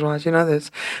these things right. You know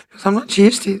this because I'm not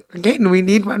used to. Again, we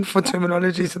need one for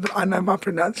terminology so that I know my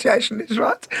pronunciation is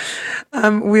right.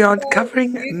 We are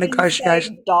covering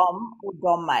negotiation. Dom or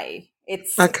Domme.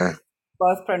 It's Okay.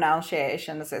 Both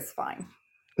pronunciations is fine.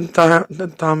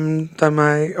 Domme.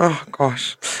 Oh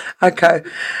gosh. Okay.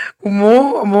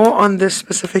 More on this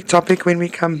specific topic when we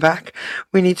come back.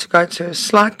 We need to go to a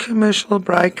slight commercial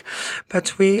break,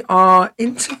 but we are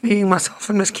interviewing myself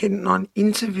and Ms. Kitten on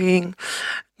interviewing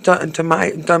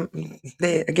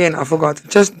there again, I forgot.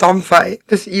 Just Domme Faye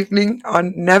this evening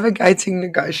on navigating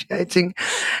negotiating,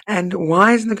 and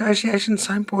why is negotiation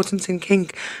so important in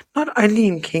kink? Not only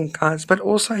in kink, guys, but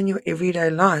also in your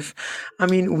everyday life. I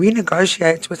mean, we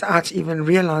negotiate without even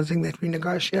realizing that we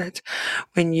negotiate.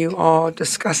 When you are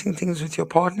discussing things with your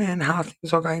partner and how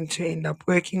things are going to end up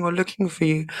working or looking for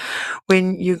you,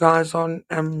 when you guys are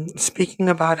speaking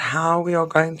about how we are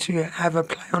going to have a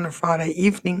play on a Friday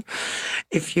evening,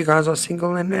 if you guys are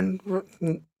single and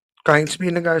going to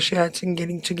be negotiating,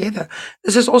 getting together.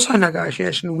 This is also a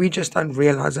negotiation. We just don't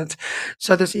realize it.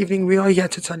 So this evening we are here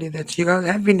to tell you that you guys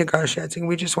have been negotiating.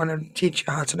 We just want to teach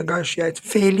you how to negotiate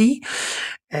fairly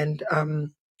and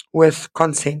with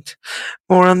consent.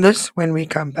 More on this when we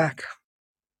come back.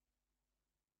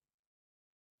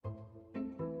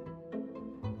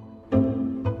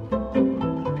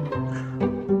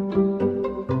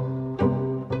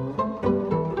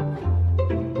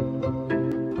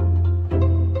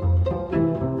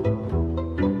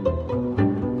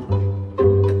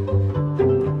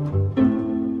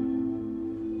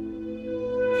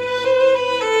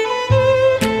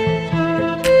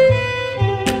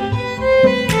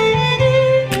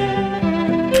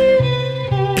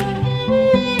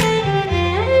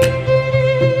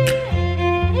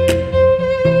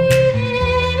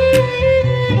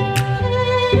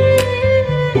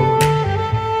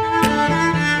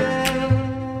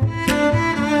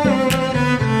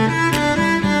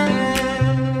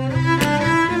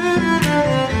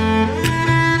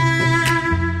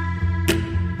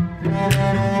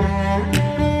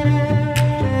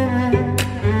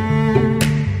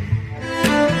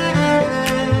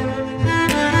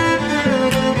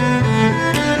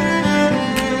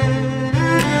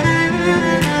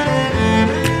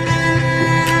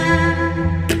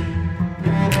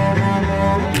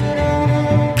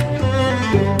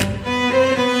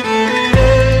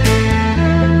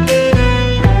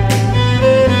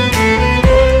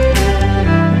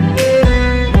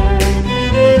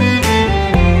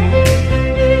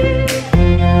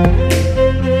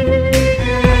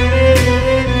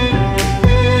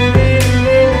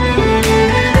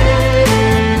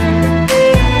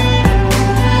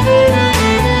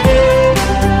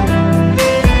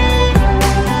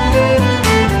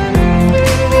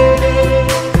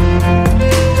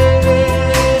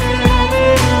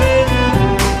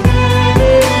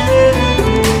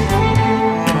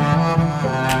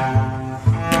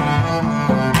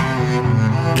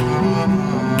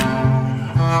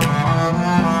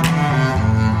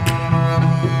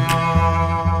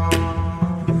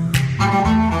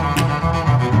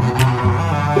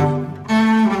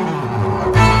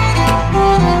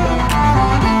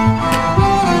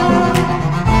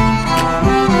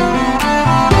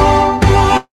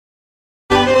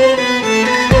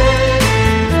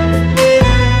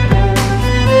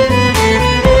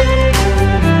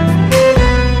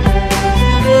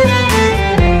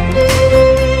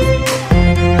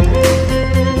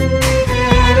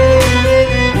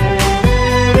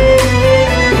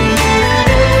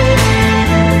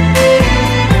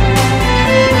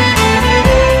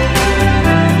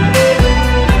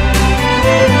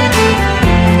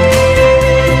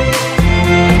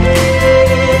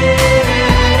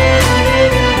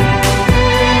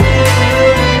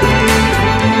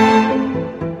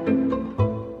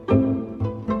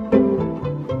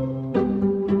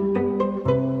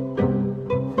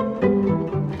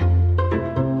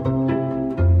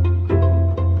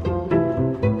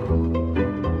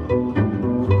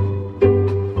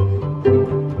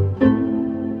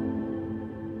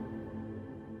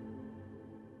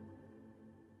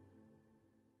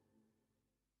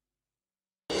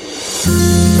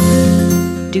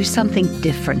 do something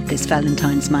different this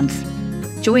Valentine's month.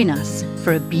 Join us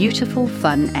for a beautiful,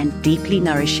 fun and deeply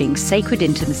nourishing sacred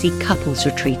intimacy couples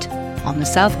retreat on the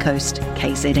South Coast,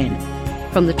 KZN.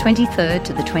 From the 23rd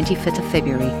to the 25th of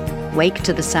February, wake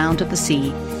to the sound of the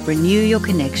sea, renew your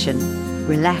connection,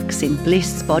 relax in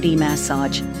bliss body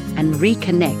massage, and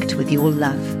reconnect with your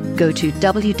love. Go to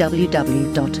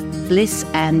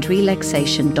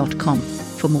www.blissandrelaxation.com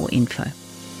for more info.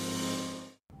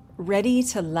 Ready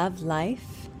to love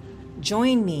life?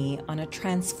 Join me on a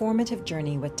transformative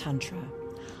journey with Tantra.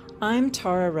 I'm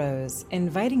Tara Rose,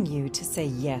 inviting you to say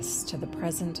yes to the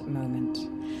present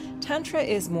moment. Tantra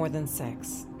is more than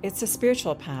sex. It's a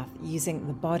spiritual path using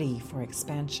the body for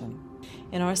expansion.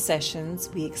 In our sessions,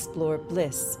 we explore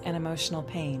bliss and emotional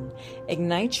pain,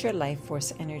 ignite your life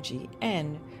force energy,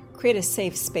 and create a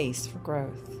safe space for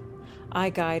growth. I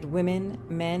guide women,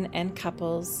 men, and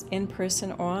couples, in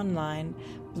person or online,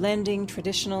 blending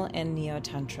traditional and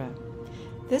neo-tantra.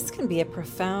 This can be a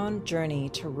profound journey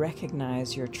to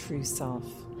recognize your true self.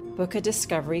 Book a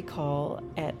discovery call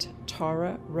at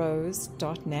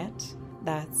tararose.net,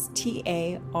 that's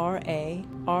TARAROSE,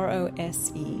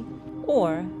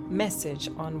 or message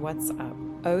on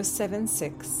WhatsApp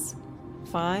 076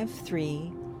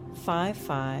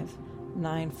 5355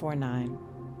 949.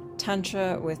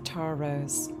 Tantra with Tara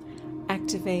Rose.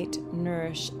 Activate,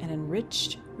 nourish, and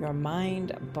enrich your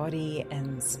mind, body,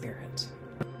 and spirit.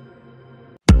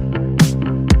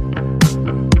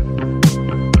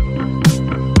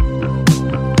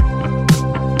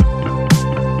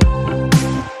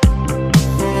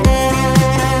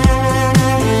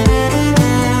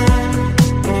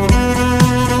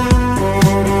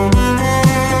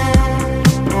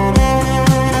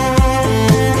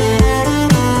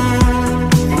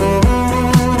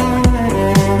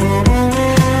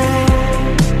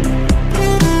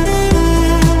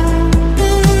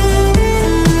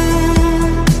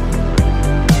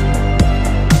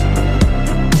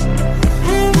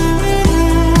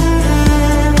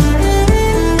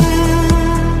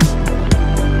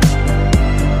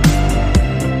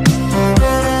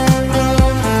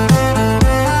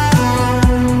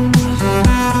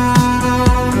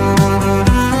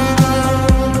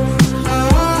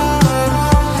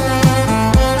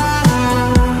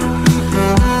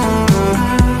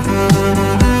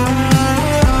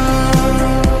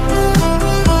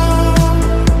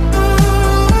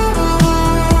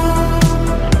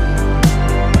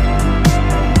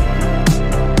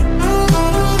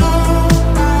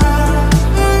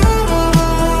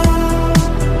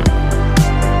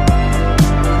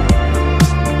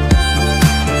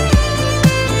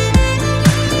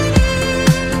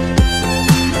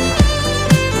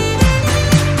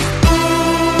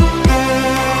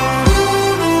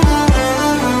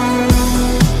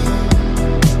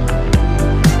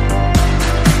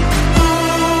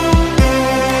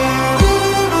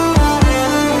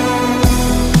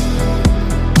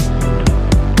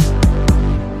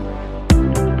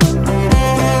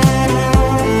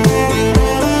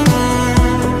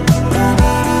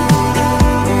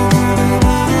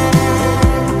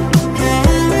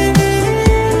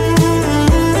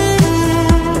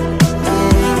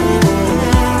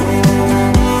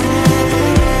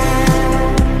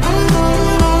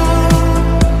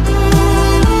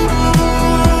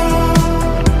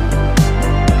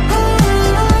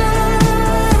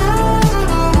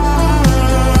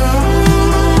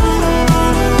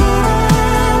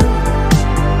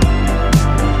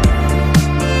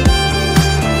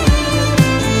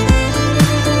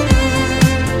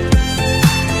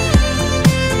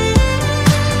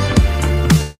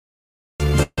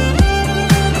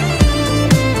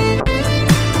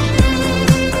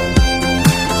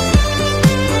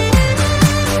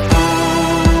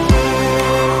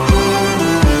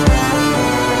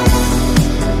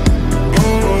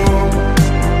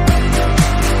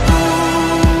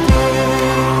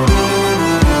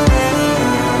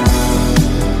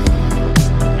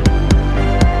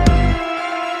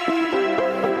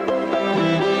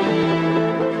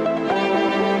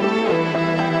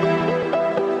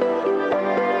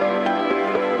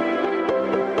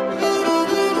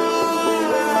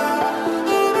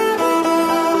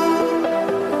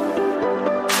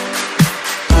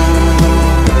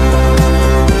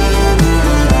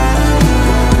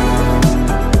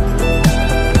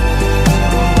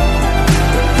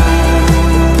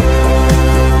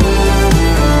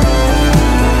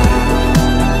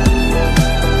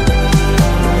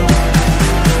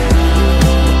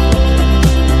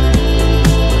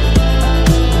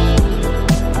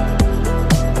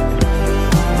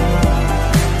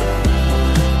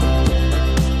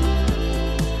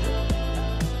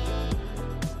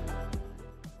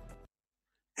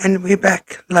 And we're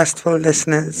back, lustful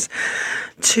listeners,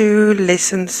 to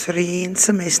lesson 3 in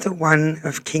semester 1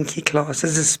 of Kinky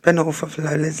Klasses, a spin-off of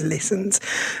Lola's lessons,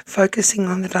 focusing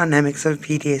on the dynamics of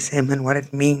BDSM and what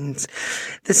it means.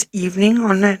 This evening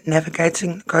on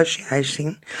navigating,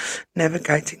 negotiating.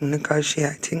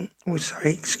 Oh,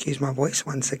 sorry, excuse my voice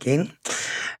once again.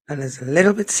 Lola's a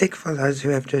little bit sick for those who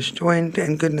have just joined,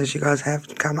 and goodness, you guys have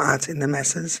come out in the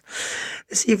masses.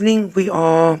 This evening we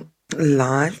are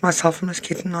live, myself and Ms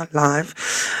Kitten are live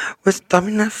with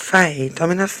Domme Faye.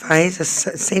 Domme Faye is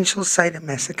an essential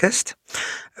sadomasochist,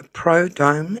 a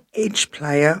pro-dome, edge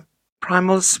player,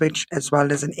 primal switch, as well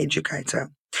as an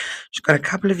educator. She's got a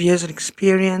couple of years of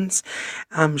experience.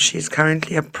 She's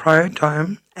currently a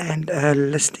pro-dome and a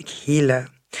holistic healer.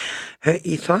 Her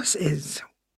ethos is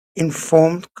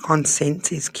informed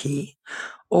consent is key.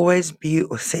 Always be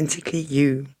authentically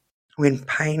you. When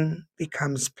pain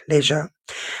becomes pleasure,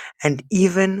 and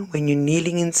even when you're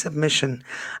kneeling in submission,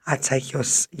 I take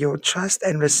your trust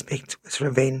and respect with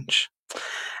revenge.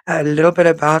 A little bit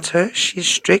about her. She's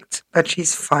strict, but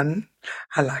she's fun.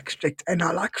 I like strict and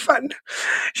I like fun.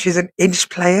 She's an edge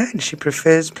player and she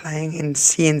prefers playing in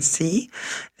CNC.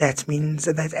 That means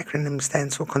that acronym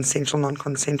stands for consensual,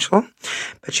 non-consensual.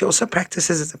 But she also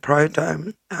practices as a pro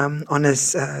dome on a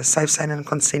safe, sane and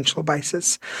consensual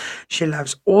basis. She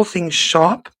loves all things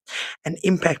sharp, and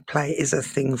impact play is a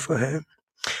thing for her.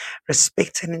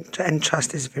 Respect and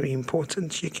trust is very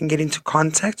important. You can get into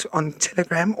contact on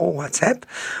Telegram or WhatsApp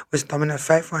with Domme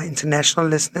Faye. For our international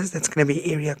listeners, that's going to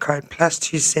be area code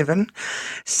 +27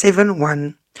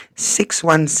 71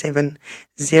 617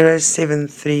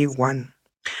 0731.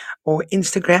 Or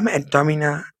Instagram at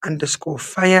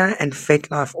Domina_Faye and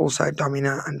FetLife also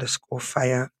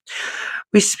Domina_Faye.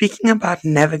 We're speaking about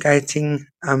navigating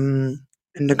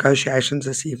negotiations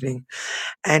this evening,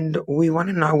 and we want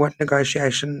to know what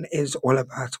negotiation is all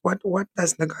about. What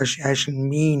does negotiation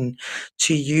mean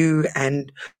to you and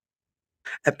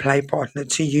a play partner,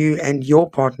 to you and your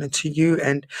partner, to you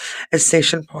and a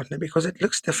session partner, because it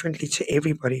looks differently to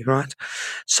everybody, right?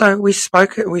 So we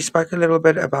spoke a little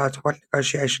bit about what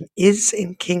negotiation is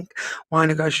in kink, why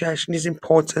negotiation is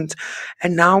important,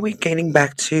 and now we're getting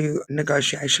back to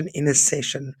negotiation in a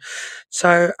session.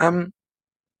 So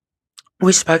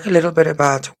we spoke a little bit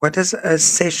about what does a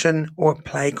session or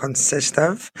play consist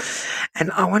of,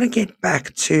 and I want to get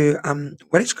back to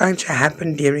what is going to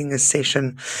happen during a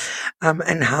session,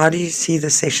 and how do you see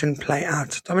the session play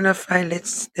out. Domme Faye,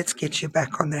 let's get you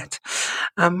back on that.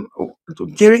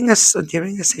 During a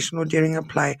session or during a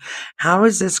play, how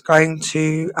is this going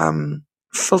to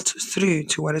filter through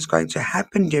to what is going to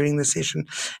happen during the session,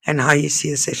 and how you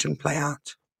see a session play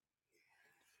out?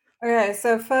 Okay,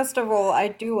 so first of all, I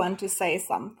do want to say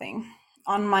something.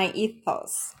 On my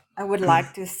ethos, I would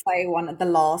like to say the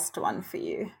last one for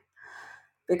you,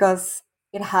 because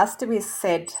it has to be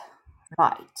said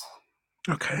right.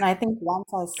 Okay, And I think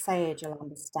once I say it, you'll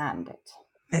understand it.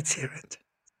 let's hear it.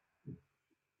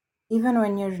 Even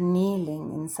when you're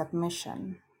kneeling in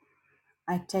submission,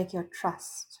 I take your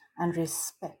trust and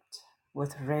respect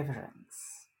with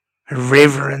reverence.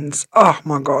 Reverence. Oh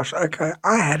my gosh. Okay.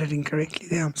 I had it incorrectly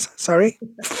there. I'm so sorry.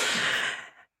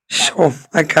 Sure.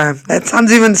 Okay. That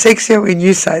sounds even sexier when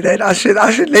you say that. I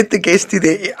should let the guests do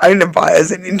their own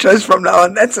bios and intros from now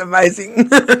on. That's amazing.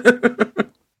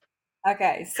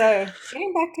 Okay, so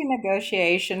getting back to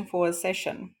negotiation for a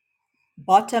session,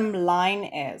 bottom line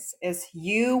is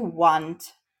you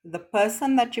want the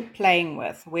person that you're playing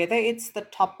with, whether it's the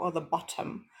top or the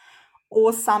bottom,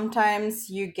 or sometimes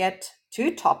you get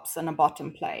two tops and a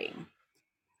bottom playing.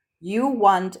 You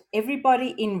want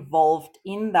everybody involved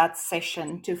in that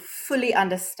session to fully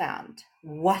understand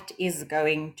what is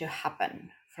going to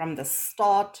happen from the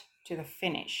start to the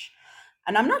finish.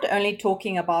 And I'm not only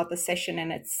talking about the session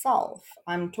in itself,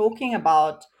 I'm talking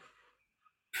about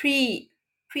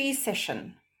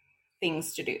pre-session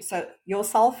things to do. So your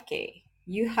self-care,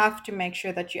 you have to make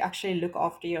sure that you actually look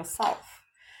after yourself.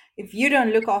 If you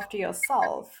don't look after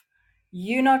yourself,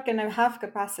 you're not going to have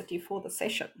capacity for the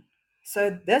session.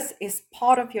 So this is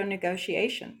part of your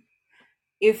negotiation.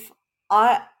 If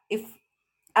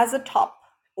as a top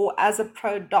or as a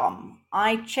pro dom,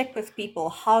 I check with people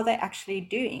how they're actually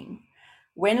doing.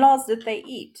 When last did they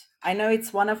eat? I know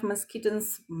it's one of Ms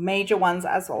Kitten's major ones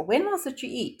as well. When last did you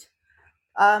eat?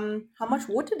 How much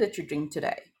water did you drink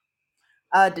today?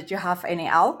 Did you have any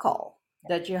alcohol?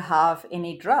 Did you have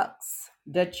any drugs?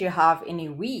 Did you have any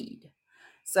weed?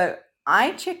 So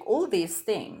I check all these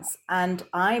things and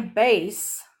I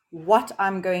base what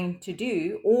I'm going to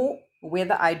do or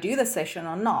whether I do the session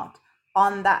or not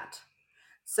on that.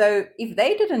 So if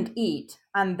they didn't eat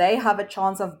and they have a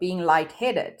chance of being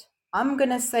lightheaded, I'm going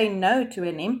to say no to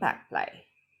an impact play.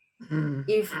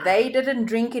 If they didn't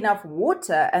drink enough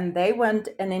water and they want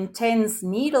an intense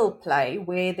needle play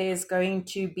where there's going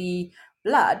to be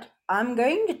blood, I'm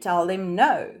going to tell them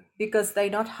no because they're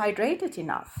not hydrated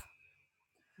enough.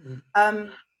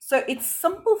 So it's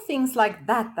simple things like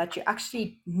that that you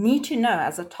actually need to know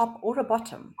as a top or a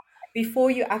bottom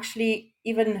before you actually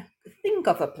even think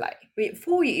of a play,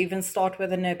 before you even start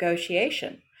with a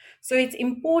negotiation. So it's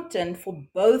important for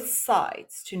both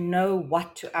sides to know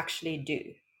what to actually do.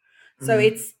 So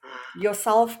it's your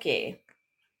self-care,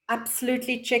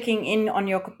 absolutely checking in on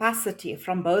your capacity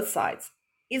from both sides.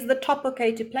 Is the top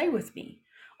okay to play with me?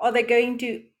 Are they going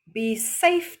to be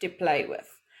safe to play with?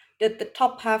 Did the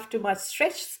top have too much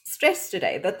stress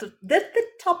today? Did the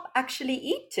top actually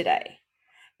eat today?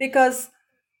 Because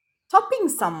topping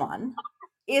someone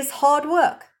is hard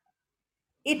work.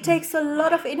 It takes a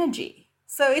lot of energy.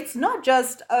 So it's not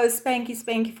just, oh, spanky,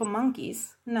 spanky for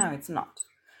monkeys. No, it's not.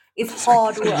 It's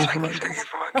hard work.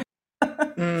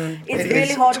 It's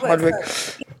really hard work.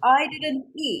 So if I didn't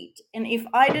eat and if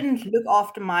I didn't look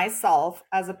after myself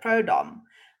as a pro dom,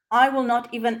 I will not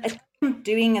even attempt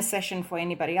doing a session for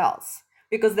anybody else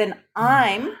because then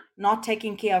I'm not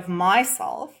taking care of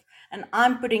myself and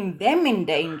I'm putting them in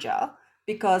danger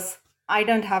because I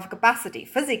don't have capacity.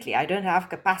 Physically, I don't have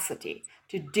capacity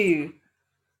to do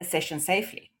a session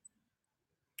safely.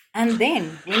 And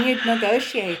then when you're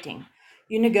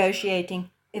negotiating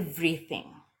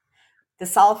everything. The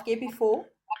self-care before,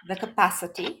 the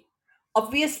capacity,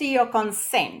 obviously your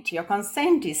consent. Your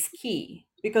consent is key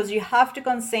because you have to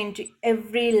consent to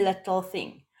every little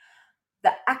thing.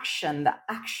 The action, the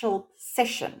actual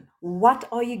session. What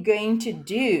are you going to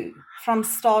do from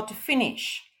start to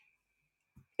finish?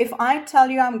 If I tell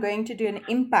you I'm going to do an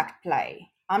impact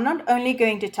play, I'm not only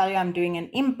going to tell you I'm doing an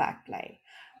impact play,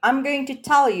 I'm going to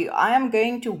tell you I am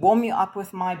going to warm you up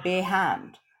with my bare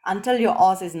hand until your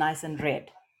ass is nice and red.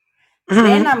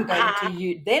 Then I'm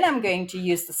going to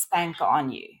use the spanker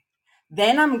on you.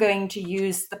 Then I'm going to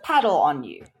use the paddle on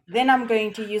you. Then I'm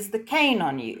going to use the cane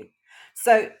on you.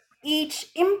 So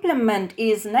each implement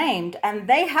is named and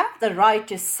they have the right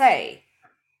to say,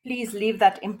 please leave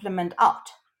that implement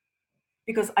out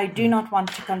because I do not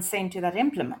want to consent to that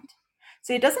implement.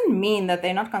 So it doesn't mean that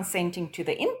they're not consenting to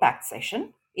the impact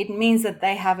session. It means that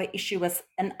they have an issue with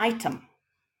an item.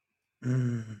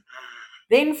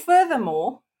 Then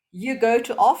furthermore, you go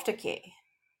to aftercare.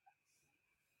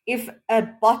 If a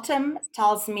bottom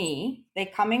tells me they're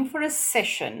coming for a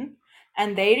session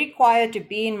and they require to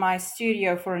be in my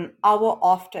studio for an hour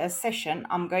after a session,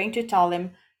 I'm going to tell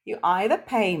them, you either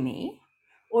pay me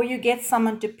or you get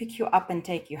someone to pick you up and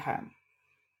take you home.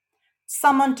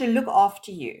 Someone to look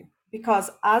after you.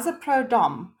 Because as a pro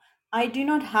dom, I do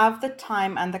not have the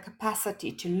time and the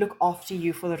capacity to look after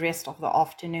you for the rest of the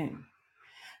afternoon.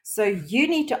 So you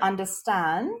need to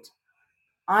understand,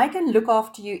 I can look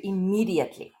after you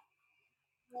immediately.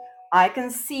 I can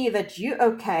see that you're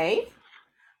okay.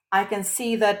 I can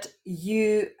see that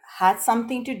you had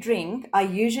something to drink. I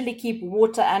usually keep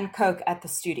water and Coke at the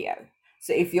studio.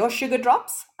 So if your sugar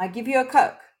drops, I give you a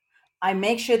Coke. I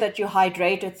make sure that you're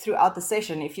hydrated throughout the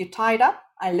session. If you're tied up,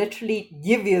 I literally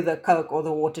give you the Coke or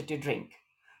the water to drink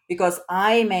because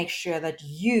I make sure that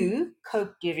you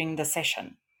cope during the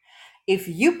session. If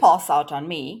you pass out on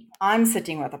me, I'm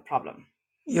sitting with a problem.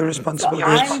 You're responsible. So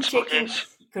I'm checking.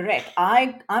 Correct.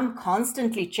 I'm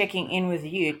constantly checking in with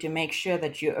you to make sure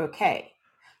that you're okay.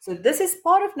 So this is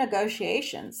part of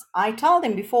negotiations. I tell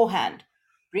them beforehand,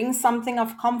 bring something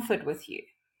of comfort with you.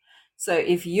 So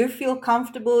if you feel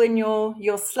comfortable in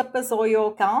your slippers or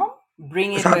your gown,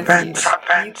 bring it with you. Without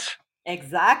pants.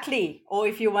 Exactly. Or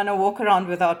if you want to walk around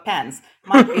without pants,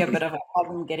 might be a bit of a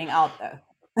problem getting out though.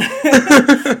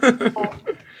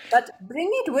 But bring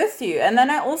it with you. And then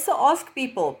I also ask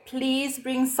people, please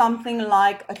bring something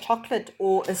like a chocolate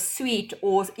or a sweet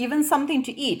or even something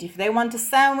to eat. If they want a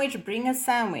sandwich, bring a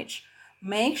sandwich.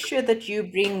 Make sure that you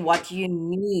bring what you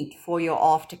need for your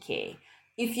aftercare.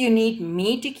 If you need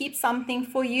me to keep something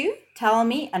for you, tell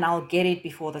me and I'll get it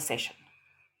before the session.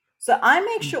 So I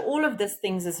make sure all of these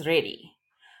things is ready.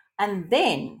 And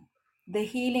then the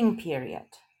healing period.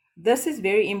 This is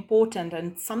very important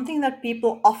and something that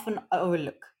people often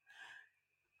overlook.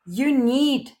 You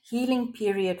need healing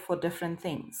period for different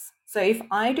things. So if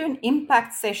I do an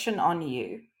impact session on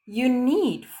you, you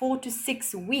need 4 to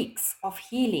 6 weeks of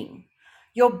healing.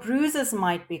 Your bruises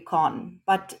might be gone,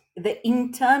 but the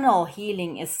internal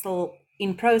healing is still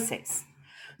in process.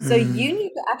 So you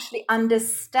need to actually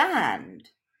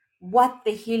understand what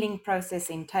the healing process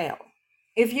entails.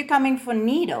 If you're coming for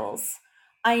needles,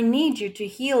 I need you to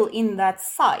heal in that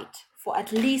site for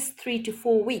at least 3 to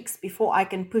 4 weeks before I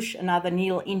can push another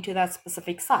needle into that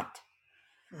specific site.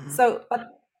 So, but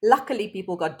luckily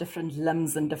people got different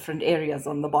limbs and different areas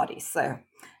on the body. So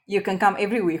you can come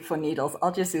every week for needles.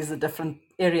 I'll just use a different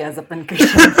area as a pincushion.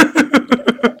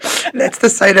 That's the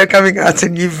cider coming out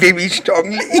in you very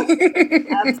strongly.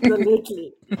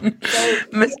 Absolutely. So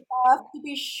Miss- you have to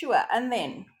be sure. And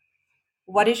then,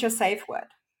 what is your safe word?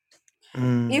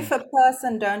 If a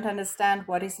person don't understand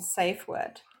what is a safe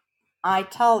word, I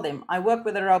tell them, I work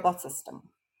with a robot system.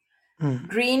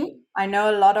 Green, I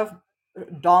know a lot of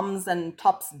DOMs and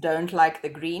tops don't like the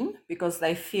green because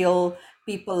they feel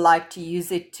people like to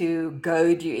use it to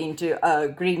goad you into, oh,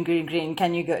 green, green, green.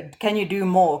 Can you do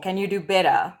more? Can you do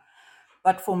better?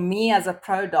 But for me as a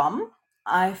pro DOM,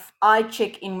 I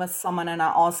check in with someone and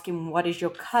I ask him, what is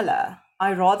your color?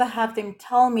 I rather have them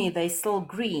tell me they're still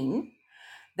green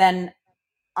than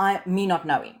me not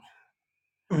knowing.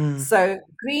 So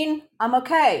green, I'm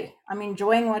okay. I'm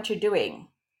enjoying what you're doing.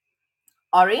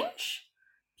 Orange,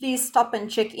 please stop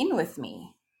and check in with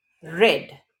me.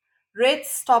 Red, red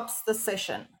stops the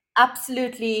session.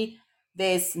 Absolutely,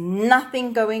 there's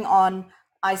nothing going on.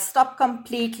 I stop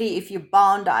completely. If you're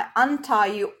bound, I untie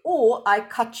you or I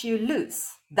cut you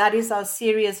loose. That is how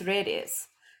serious red is.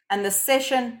 And the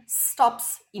session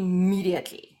stops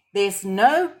immediately. There's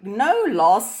no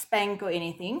last spank or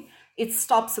anything. It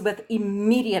stops with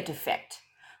immediate effect.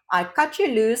 I cut you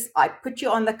loose. I put you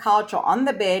on the couch or on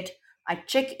the bed. I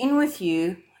check in with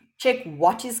you, check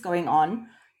what is going on.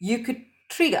 You could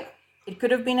trigger. It could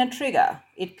have been a trigger.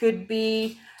 It could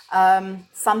be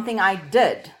something I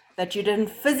did that you didn't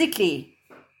physically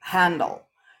handle.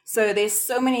 So there's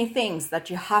so many things that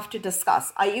you have to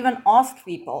discuss. I even ask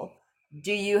people,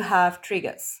 do you have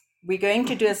triggers? We're going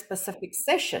to do a specific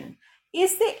session.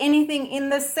 Is there anything in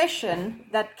the session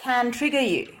that can trigger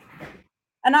you?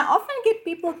 And I often get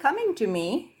people coming to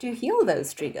me to heal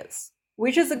those triggers,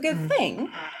 which is a good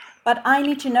thing, but I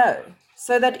need to know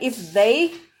so that if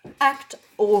they act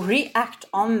or react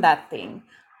on that thing,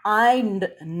 I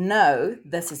know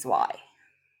this is why.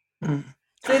 So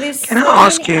there's Can I so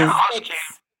ask many you,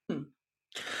 aspects.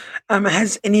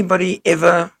 has anybody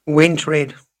ever went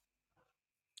red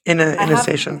in I a have,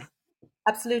 session?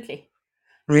 absolutely.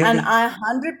 And Really? I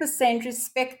 100%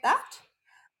 respect that.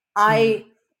 I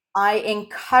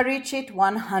encourage it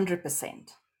 100%.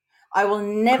 I will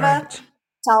never Great.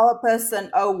 tell a person,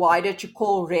 oh, why did you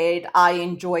call red? I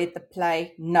enjoyed the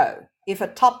play. No. If a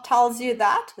top tells you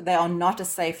that, they are not a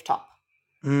safe top.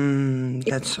 If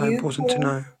That's so important to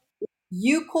know.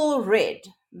 you call red,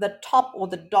 the top or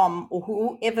the dom or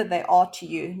whoever they are to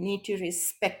you need to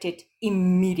respect it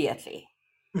immediately.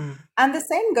 And the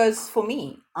same goes for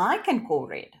me. I can call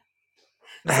red.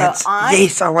 Yes,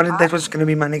 that was going to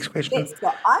be my next question. Yes,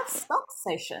 so I've stopped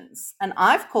sessions and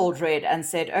I've called red and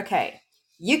said, okay,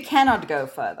 you cannot go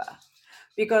further.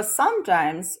 Because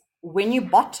sometimes when you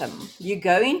bottom, you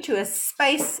go into a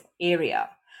space area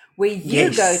where you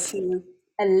go Yes. to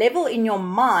a level in your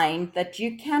mind that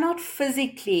you cannot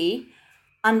physically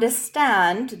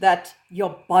understand that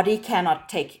your body cannot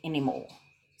take anymore.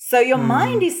 So your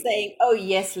mind is saying, oh,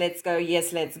 yes, let's go.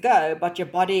 Yes, let's go. But your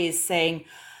body is saying,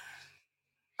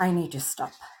 I need to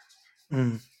stop.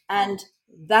 And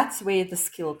that's where the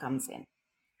skill comes in.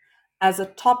 As a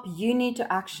top, you need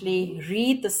to actually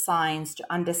read the signs to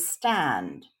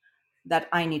understand that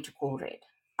I need to call red.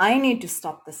 I need to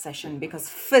stop the session because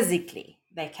physically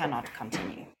they cannot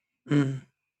continue.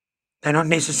 They don't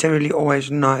necessarily always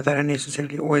know. They don't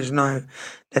necessarily always know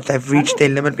that they've reached their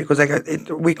limit because they go.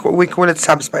 We call it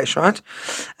subspace, right?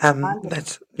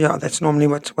 That's normally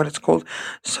what it's called.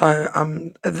 So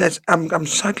I'm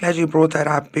so glad you brought that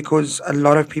up because a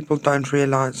lot of people don't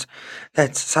realize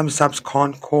that some subs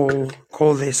can't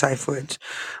call their safe words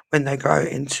when they go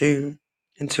into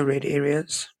red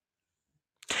areas.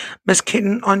 Ms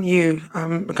Kitten, on you.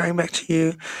 Going back to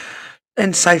you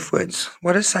and safe words.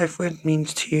 What does safe word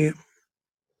means to you?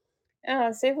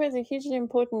 Safe words are hugely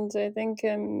important. I think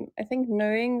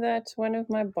knowing that one of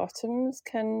my bottoms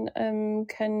can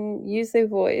use their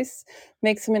voice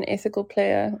makes them an ethical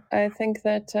player. I think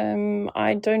that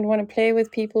I don't want to play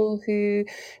with people who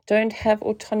don't have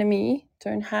autonomy,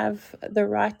 don't have the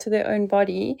right to their own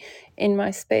body in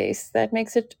my space. That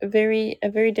makes it a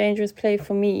very dangerous play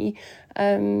for me.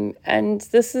 And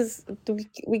this is,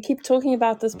 we keep talking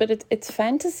about this, but it's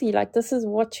fantasy. Like, this is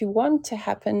what you want to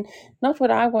happen, not what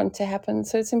I want to happen.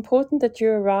 So it's important that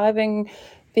you're arriving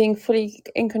being fully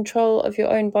in control of your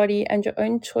own body and your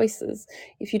own choices.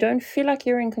 If you don't feel like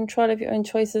you're in control of your own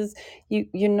choices,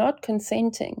 you're not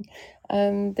consenting.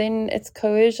 then it's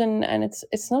coercion, and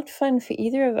it's not fun for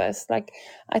either of us. Like,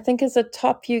 I think as a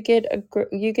top, you get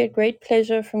great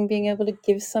pleasure from being able to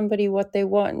give somebody what they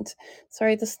want.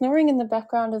 Sorry, the snoring in the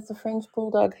background is the French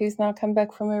bulldog who's now come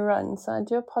back from a run. So I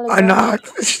do apologize. I know.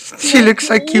 She looks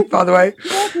so cute, by the way.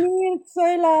 Not me, it's so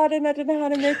loud and I don't know how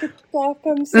to make it stop.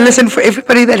 I'm sorry. Listen, for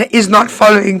everybody that is not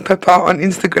following Pippa on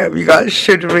Instagram, you guys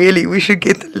we should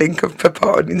get the link of Pippa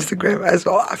on Instagram as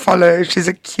well. I follow her. She's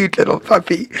a cute little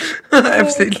puppy. I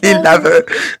absolutely love her.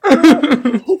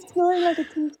 It's going like a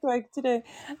two-stroke today.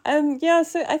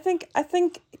 So I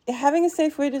think having a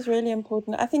safe word is really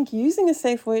important. I think using a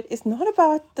safe word is not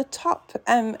about the top,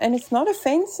 and it's not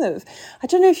offensive. I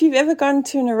don't know if you've ever gone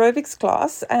to an aerobics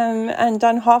class and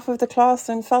done half of the class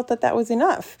and felt that was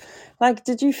enough. Like,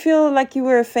 did you feel like you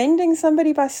were offending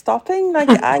somebody by stopping? Like,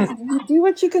 you do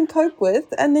what you can cope with,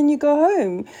 and then you go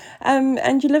home,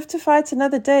 and you live to fight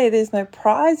another day. There's no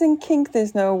prize in kink.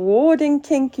 There's no award in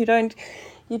kink. You don't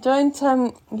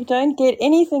get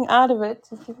anything out of it.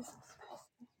 Just give us some space.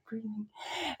 Breathing.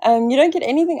 You don't get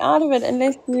anything out of it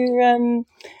unless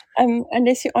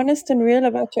you're honest and real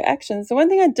about your actions. The one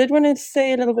thing I did want to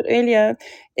say a little bit earlier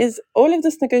is all of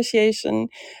this negotiation,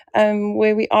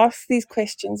 where we ask these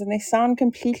questions and they sound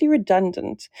completely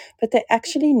redundant, but they're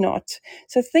actually not.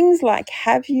 So things like,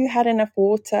 have you had enough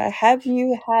water? Have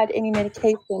you had any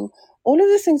medication? All of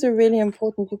those things are really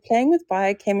important. You're playing with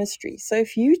biochemistry. So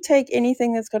if you take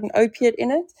anything that's got an opiate in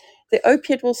it, the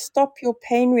opiate will stop your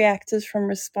pain reactors from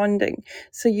responding.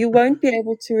 So you won't be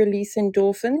able to release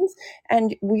endorphins,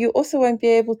 and you also won't be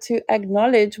able to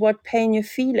acknowledge what pain you're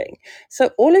feeling. So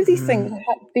all of these things,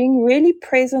 being really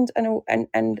present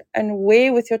and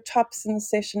aware with your tops in the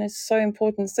session is so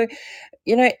important. So,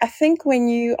 I think when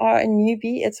you are a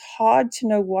newbie, it's hard to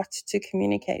know what to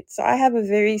communicate. So I have a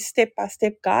very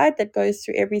step-by-step guide that goes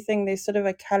through everything. There's sort of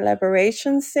a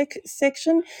collaboration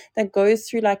section that goes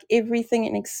through like everything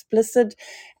in explicit.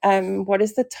 What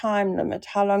is the time limit?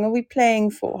 How long are we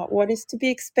playing for? What is to be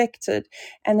expected?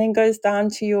 And then goes down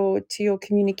to your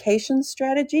communication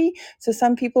strategy. So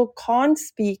some people can't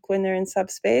speak when they're in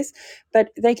subspace,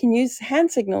 but they can use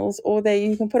hand signals, or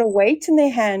you can put a weight in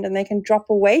their hand and they can drop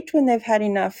a weight when they've had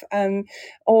enough.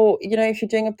 Or if you're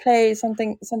doing a play,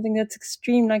 something that's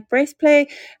extreme like breast play,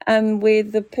 where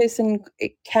the person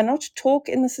cannot talk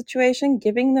in the situation,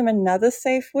 giving them another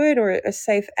safe word or a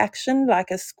safe action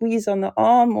like a squeeze on the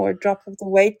arm or a drop of the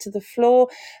weight to the floor.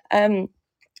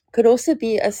 Could also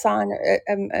be a sign,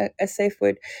 a safe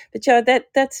word. But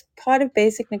that's part of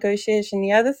basic negotiation.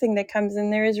 The other thing that comes in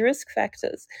there is risk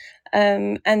factors.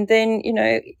 And then,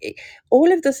 all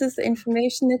of this is the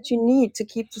information that you need to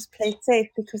keep this place safe,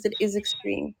 because it is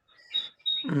extreme.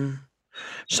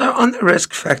 So on the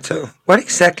risk factor, what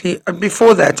exactly?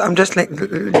 Before that, I'm just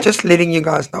letting you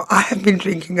guys know, I have been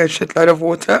drinking a shitload of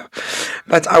water,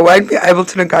 but I won't be able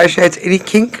to negotiate any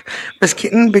kink, Ms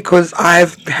Kitten, because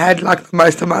I've had like the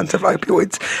most amount of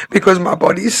opioids because my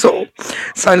body's sore.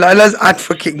 So Lola's out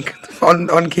for kink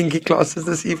on Kinky Klasses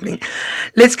this evening.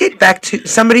 Let's get back to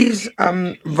somebody's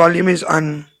volume is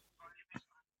on.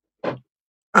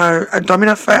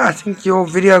 Domme Faye, I think your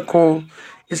video call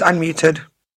is unmuted.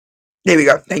 There we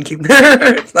go. Thank you.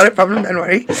 It's not a problem. Don't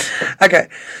worry. Okay.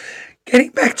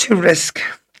 Getting back to risk.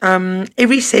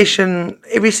 Every session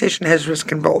has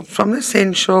risk involved, from the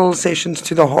essential sessions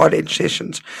to the hard edge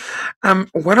sessions.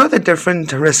 What are the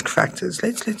different risk factors?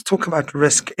 Let's talk about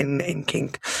risk in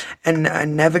kink and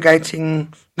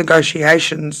navigating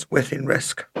negotiations within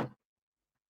risk.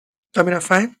 Domme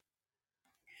Faye?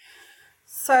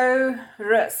 So,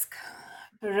 risk.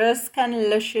 Risk can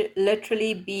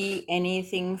literally be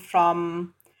anything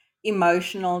from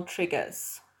emotional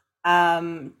triggers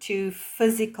to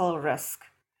physical risk.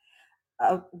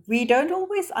 We don't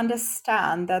always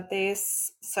understand that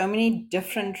there's so many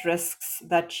different risks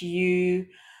that you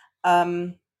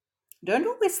don't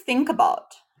always think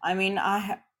about. I mean,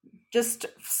 just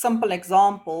simple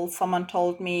example, someone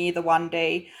told me the one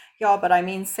day, yeah, but I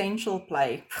mean sensual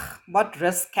play, what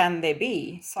risk can there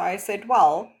be? So I said,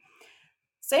 well,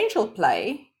 sensual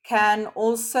play can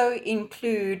also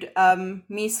include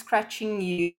me scratching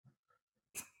you.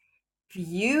 If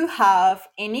you have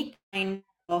any kind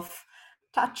of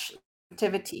touch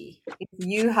sensitivity, if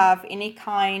you have any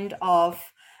kind of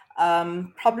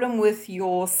problem with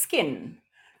your skin,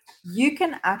 you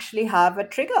can actually have a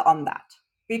trigger on that.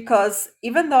 Because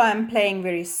even though I'm playing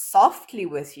very softly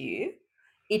with you,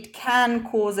 it can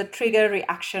cause a trigger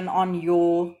reaction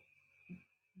on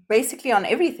basically on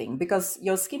everything, because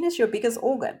your skin is your biggest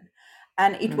organ,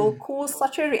 and it will cause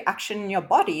such a reaction in your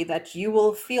body that you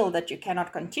will feel that you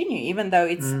cannot continue, even though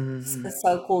it's a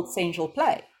so-called sensual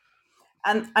play.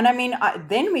 And I mean,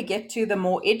 then we get to the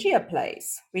more edgier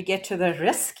plays. We get to the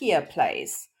riskier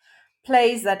plays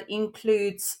that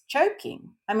includes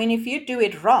choking. I mean, if you do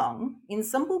it wrong, in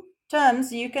simple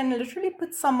terms, you can literally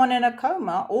put someone in a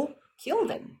coma or kill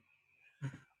them.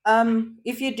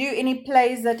 If you do any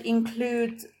plays that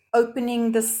include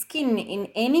opening the skin in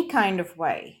any kind of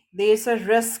way, there's a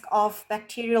risk of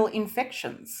bacterial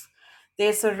infections.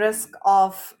 There's a risk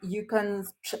of you can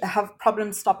have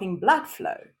problems stopping blood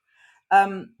flow.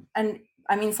 And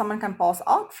I mean, someone can pass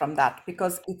out from that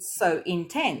because it's so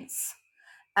intense.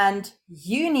 And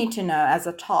you need to know as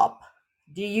a top,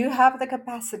 do you have the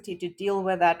capacity to deal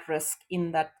with that risk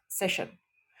in that session?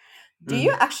 Do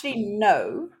you actually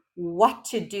know what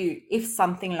to do if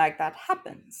something like that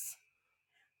happens?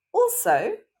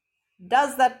 Also,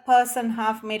 does that person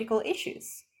have medical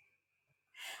issues?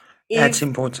 That's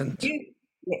important.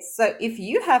 Yes, so if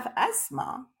you have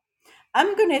asthma,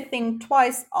 I'm going to think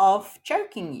twice of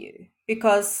choking you,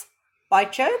 because by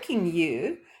choking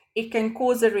you, it can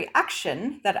cause a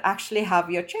reaction that actually have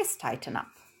your chest tighten up.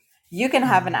 You can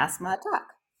have an asthma attack.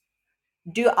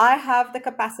 Do I have the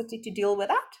capacity to deal with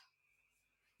that?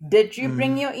 Did you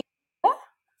bring your inhaler?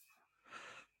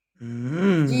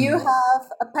 Do you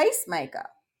have a pacemaker?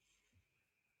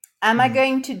 Am I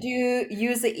going to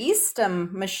use a e-stim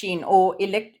machine or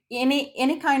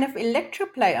any kind of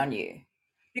electroplay on you?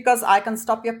 Because I can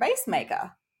stop your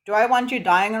pacemaker. Do I want you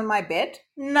dying on my bed?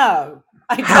 No,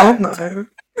 I don't. Hell no.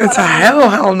 It's a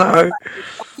hell no.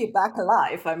 Fuck you back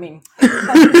alive. I mean,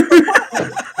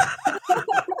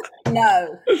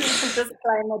 no.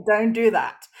 Disclaimer, don't do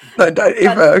that. No, don't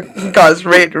ever. Guys,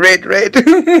 red.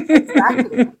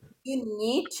 Exactly. You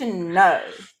need to know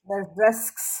the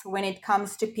risks when it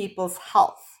comes to people's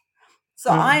health.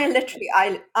 So I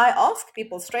ask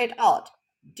people straight out,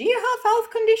 do you have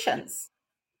health conditions?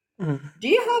 Do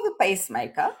you have a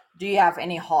pacemaker? Do you have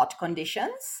any heart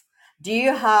conditions? Do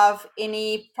you have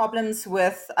any problems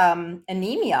with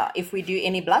anemia if we do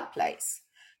any blood plays?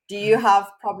 Do you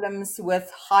have problems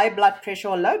with high blood pressure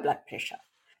or low blood pressure?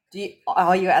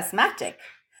 Are you asthmatic?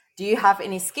 Do you have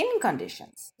any skin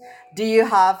conditions? There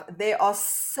are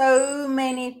so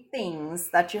many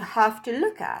things that you have to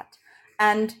look at.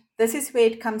 And this is where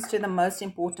it comes to the most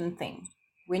important thing.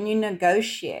 When you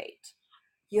negotiate,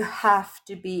 you have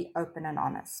to be open and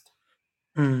honest.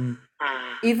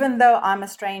 Even though I'm a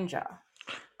stranger,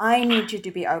 I need you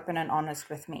to be open and honest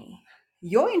with me.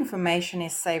 Your information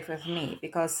is safe with me,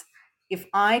 because if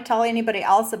I tell anybody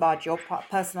else about your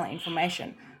personal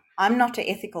information, I'm not an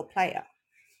ethical player.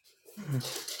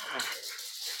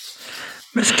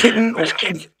 Ms Kitten,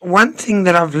 one thing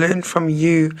that I've learned from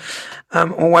you,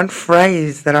 or one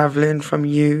phrase that I've learned from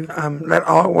you, that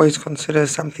I always consider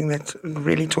something that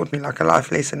really taught me like a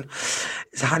life lesson,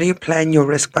 is how do you plan your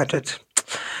risk budget?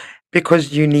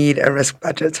 Because you need a risk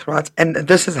budget, right? And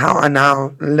this is how I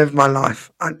now live my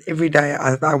life. Every day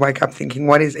I wake up thinking,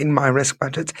 what is in my risk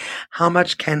budget? How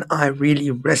much can I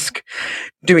really risk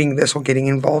doing this or getting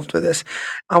involved with this?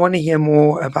 I want to hear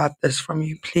more about this from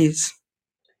you, please.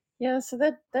 Yeah, so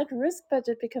that risk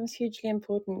budget becomes hugely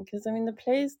important, because I mean the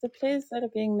plays that are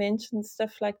being mentioned,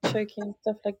 stuff like choking,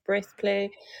 stuff like breath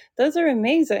play, those are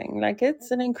amazing. Like,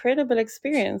 it's an incredible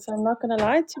experience. I'm not going to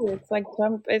lie to you.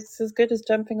 It's as good as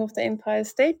jumping off the Empire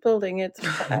State Building. It's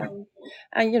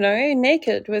and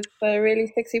naked with a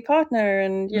really sexy partner,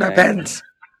 and No pants.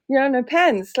 no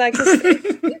pants. Like,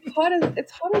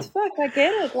 it's hot as fuck. I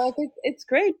get it. Like, it's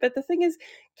great, but the thing is,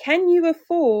 can you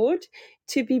afford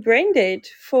to be brain dead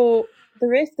for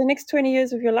the next 20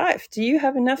 years of your life? Do you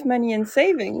have enough money in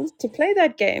savings to play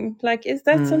that game? Like, is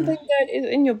that something that is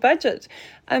in your budget?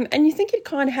 And you think it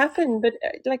can't happen, but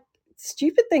like,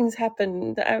 stupid things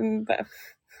happen. A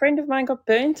friend of mine got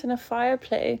burnt in a fire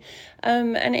play,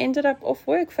 and ended up off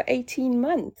work for 18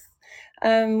 months.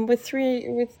 With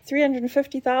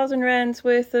 350,000 rands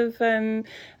worth of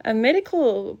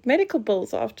medical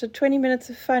bills after 20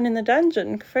 minutes of fun in the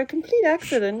dungeon for a complete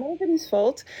accident, nobody's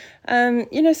fault.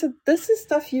 So this is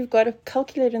stuff you've got to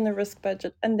calculate in the risk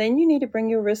budget, and then you need to bring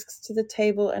your risks to the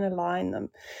table and align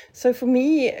them. So for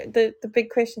me, the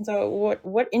big questions are: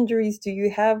 what injuries do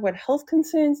you have? What health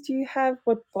concerns do you have?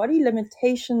 What body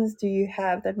limitations do you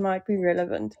have that might be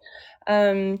relevant?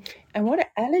 And what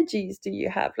allergies do you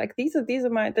have? Like, this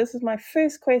is my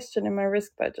first question in my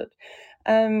risk budget.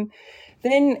 Then,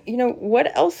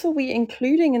 what else are we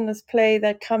including in this play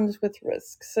that comes with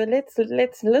risk? So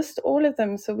let's list all of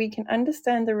them so we can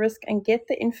understand the risk and get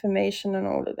the information on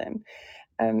all of them.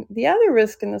 The other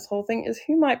risk in this whole thing is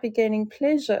who might be gaining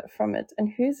pleasure from it,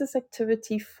 and who's this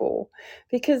activity for?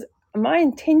 Because my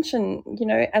intention,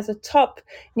 as a top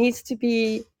needs to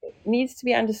be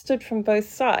understood from both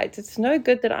sides. It's no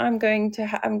good that I'm going to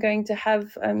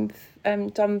have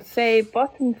Domme Faye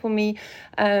bottom for me,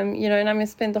 and I'm going to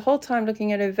spend the whole time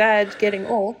looking at her vag getting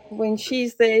off when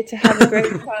she's there to have a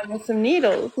great time with some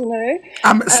needles.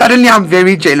 Suddenly I'm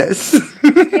very jealous.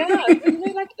 Yeah,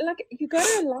 so like you got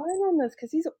to align on this,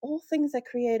 because these are all things that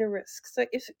create a risk. So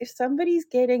if somebody's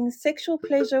getting sexual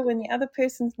pleasure when the other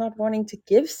person's not wanting to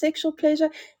give sexual pleasure,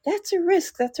 that's a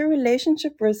risk. That's a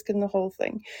relationship risk in the whole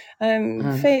thing.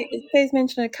 Faye's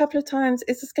mentioned it a couple of times.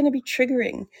 Is this going to be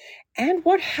triggering? And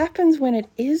what happens when it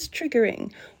is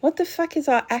triggering? What the fuck is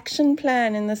our action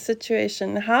plan in this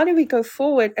situation? How do we go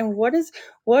forward? And what does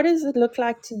it look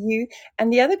like to you?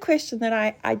 And the other question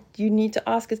that you need to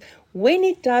ask is, when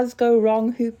it does go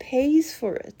wrong, who pays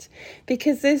for it?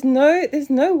 Because there's no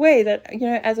way that,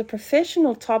 as a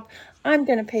professional top, I'm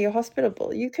going to pay your hospital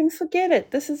bill. You can forget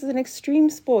it. This is an extreme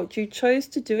sport. You chose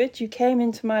to do it. You came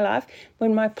into my life.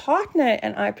 When my partner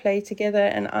and I play together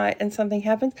and something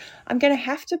happens, I'm going to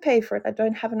have to pay for it. I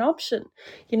don't have an option,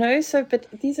 So, but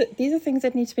these are things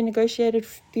that need to be negotiated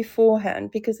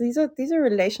beforehand, because these are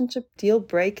relationship deal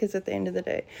breakers at the end of the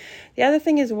day. The other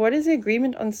thing is, what is the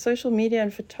agreement on social media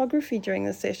and photography during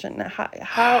the session?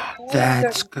 How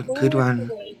That's a good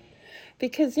one.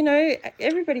 Because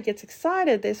everybody gets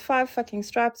excited. There's 5 fucking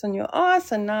stripes on your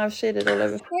ass, and now I've shared it all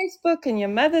over Facebook, and your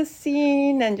mother's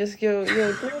seen, and just your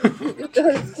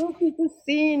school teacher's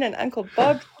seen, and Uncle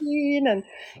Bob's seen, and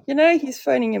he's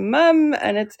phoning your mum,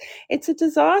 and it's a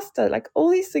disaster. Like, all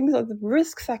these things are the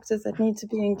risk factors that need to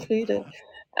be included.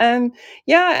 And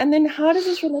then how does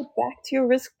this relate back to your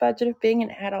risk budget of being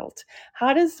an adult?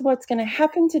 How does what's going to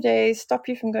happen today stop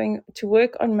you from going to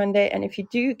work on Monday? And if you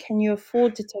do, can you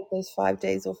afford to take those 5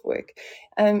 days off work?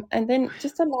 And then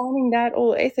just aligning that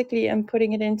all ethically and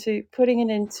putting it into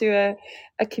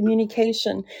a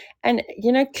communication. And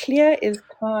clear is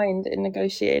kind in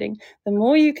negotiating. The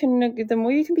more you can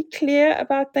be clear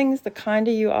about things, the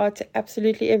kinder you are to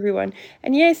absolutely everyone.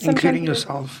 And yes, sometimes, including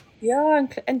yourself. yeah,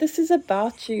 and this is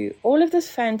about you. All of this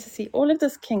fantasy, all of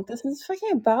this kink, this is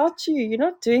fucking about you. You're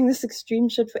not doing this extreme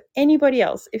shit for anybody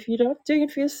else. If you're not doing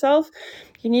it for yourself,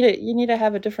 you need to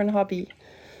have a different hobby.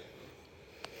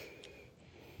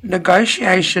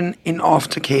 Negotiation in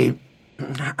aftercare.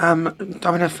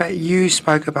 Domme Faye, you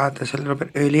spoke about this a little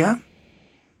bit earlier.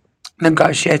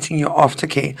 Negotiating your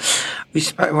aftercare.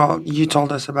 You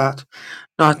told us about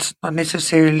not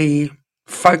necessarily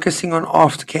focusing on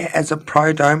aftercare as a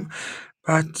pro dome,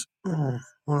 but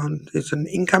there's an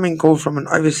incoming call from an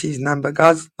overseas number.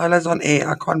 Guys, Lola's on air.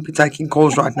 I can't be taking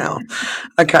calls right now.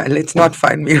 Okay, let's not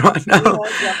phone me right now.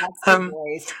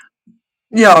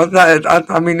 Yeah,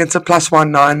 I mean, it's a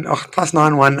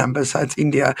 +91 number, so it's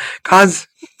India. Guys,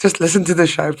 just listen to the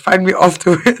show. Phone me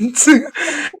afterwards.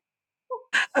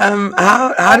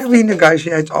 How do we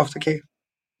negotiate aftercare?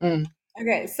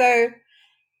 Okay, so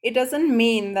it doesn't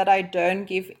mean that I don't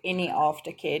give any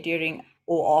aftercare during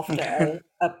or after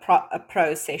a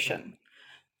pro session.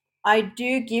 I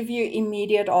do give you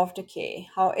immediate aftercare.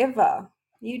 However,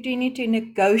 you do need to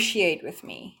negotiate with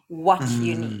me what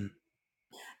you need.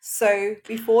 So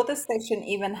before the session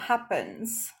even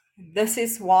happens, this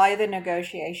is why the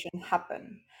negotiation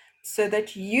happens, so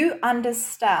that you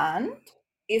understand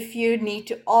if you need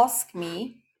to ask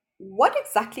me, what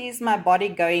exactly is my body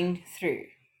going through?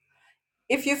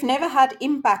 If you've never had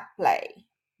impact play,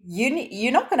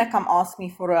 you're not going to come ask me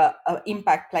for a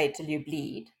impact play till you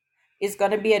bleed. It's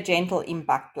going to be a gentle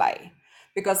impact play,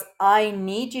 because I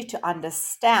need you to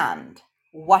understand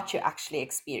what you actually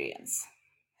experience.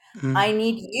 I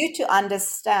need you to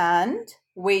understand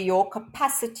where your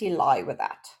capacity lie with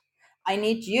that. I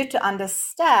need you to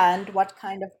understand what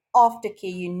kind of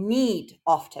aftercare you need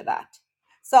after that.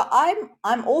 So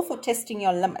I'm all for testing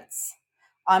your limits.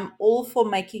 I'm all for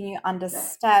making you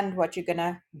understand what you're going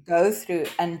to go through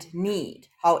and need.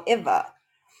 However,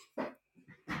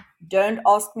 don't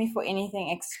ask me for anything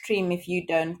extreme if you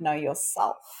don't know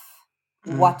yourself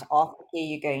what aftercare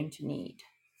you're going to need.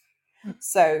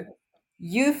 So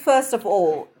you, first of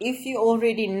all, if you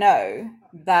already know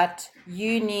that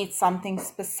you need something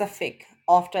specific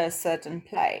after a certain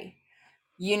play,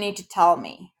 you need to tell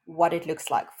me what it looks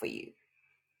like for you.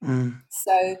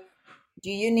 So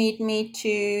do you need me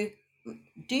to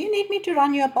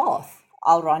run you a bath?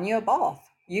 I'll run you a bath.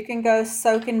 You can go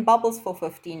soak in bubbles for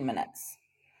 15 minutes.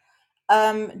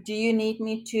 Do you need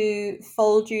me to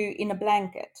fold you in a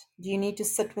blanket? Do you need to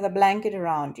sit with a blanket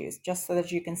around you just so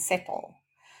that you can settle?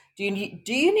 Do you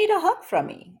need a hug from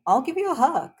me? I'll give you a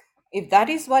hug. If that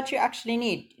is what you actually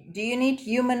need. Do you need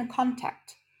human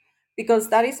contact? because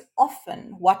that is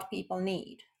often what people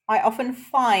need. I often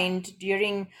find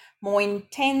during more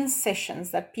intense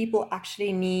sessions that people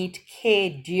actually need care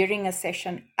during a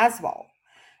session as well.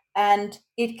 And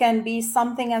it can be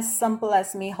something as simple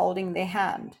as me holding their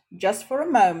hand just for a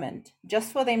moment,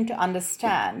 just for them to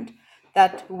understand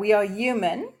that we are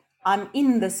human. I'm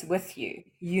in this with you.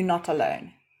 You're not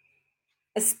alone,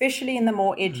 especially in the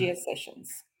more edgier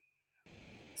sessions.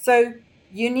 So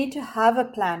you need to have a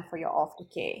plan for your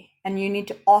aftercare, and you need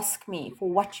to ask me for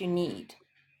what you need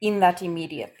in that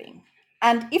immediate thing.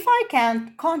 And if I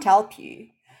can't help you,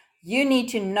 you need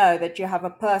to know that you have a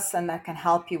person that can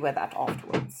help you with that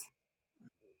afterwards.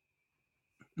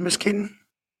 Ms Kitten?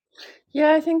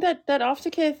 Yeah, I think that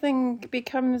aftercare thing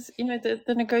becomes,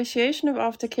 the negotiation of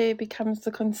aftercare becomes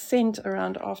the consent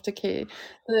around aftercare.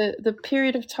 The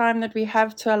period of time that we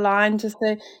have to align to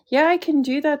say, yeah, I can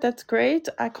do that. That's great.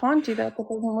 I can't do that. That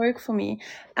doesn't work for me.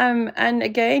 And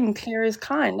again, clear is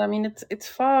kind. I mean, it's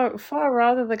far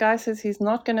rather the guy says he's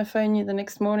not going to phone you the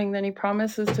next morning than he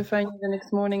promises to phone you the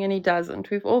next morning and he doesn't.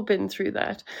 We've all been through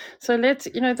that. So this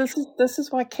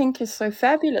is why kink is so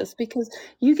fabulous, because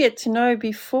you get to know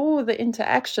before the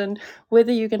interaction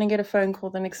whether you're going to get a phone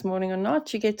call the next morning or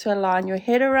not. You get to align your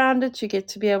head around it. You get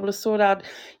to be able to sort out.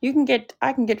 I can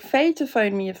get Faye to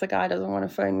phone me if the guy doesn't want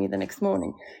to phone me the next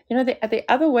morning. There are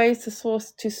other ways to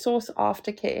source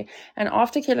aftercare, and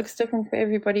aftercare looks different for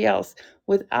everybody else.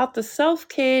 Without the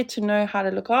self-care to know how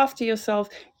to look after yourself,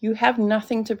 you have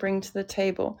nothing to bring to the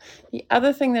table. The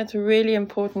other thing that's really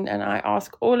important, and I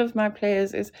ask all of my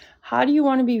players, is how do you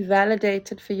want to be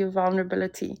validated for your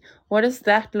vulnerability? What does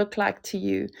that look like to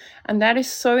you? And that is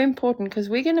so important, because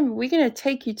we're gonna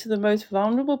take you to the most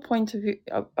vulnerable point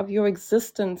of your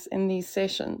existence in these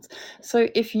sessions. So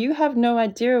if you have no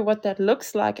idea what that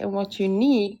looks like and what you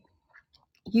need,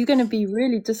 you're going to be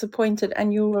really disappointed,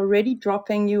 and you're already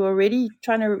dropping, your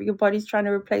body's trying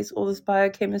to replace all this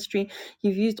biochemistry.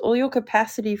 You've used all your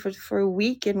capacity for a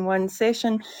week in one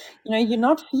session. You're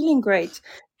not feeling great.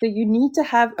 So you need to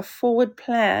have a forward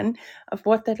plan of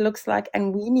what that looks like,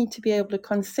 and we need to be able to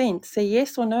consent, say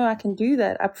yes or no, I can do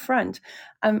that up front.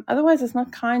 Otherwise it's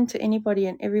not kind to anybody,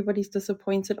 and everybody's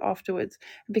disappointed afterwards.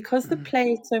 Because the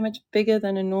play is so much bigger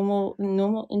than a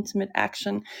normal intimate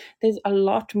action, there's a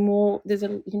lot more.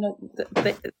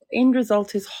 The end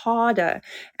result is harder,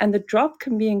 and the drop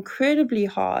can be incredibly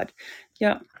hard.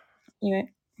 Yeah,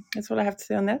 that's what I have to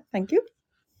say on that. Thank you.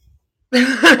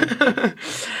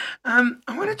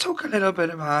 I want to talk a little bit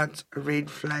about red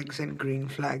flags and green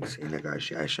flags in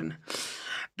negotiation,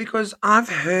 because I've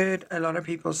heard a lot of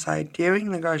people say during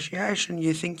negotiation,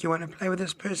 you think you want to play with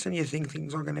this person, you think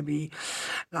things are going to be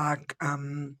like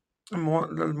Månsken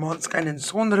and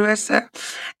Sonderhöse,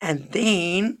 and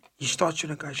then you start your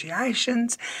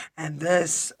negotiations, and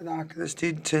this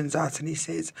dude turns out and he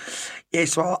says,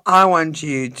 yes, well, I want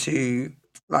you to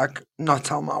not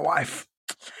tell my wife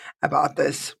about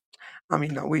this. I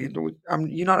mean,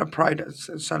 you're not a pro,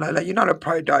 so Lola, you're not a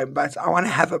pro dome, but I want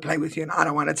to have a play with you, and I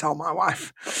don't want to tell my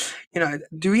wife.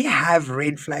 Do we have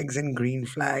red flags and green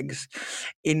flags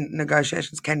in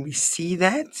negotiations? Can we see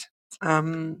that? Are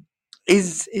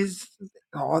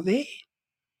there?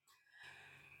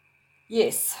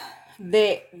 Yes,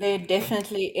 there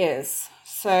definitely is.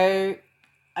 So,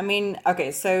 I mean,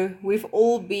 okay, so we've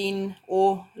all been,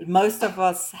 or most of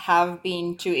us have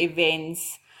been to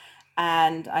events,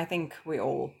 and I think we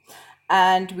all,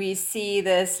 and we see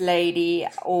this lady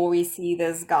or we see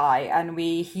this guy, and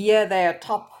we hear they're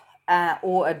top,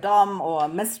 or a dom or a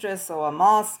mistress or a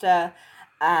master,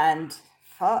 and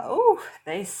oh,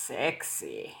 they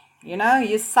sexy. You're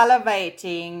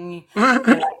salivating, you're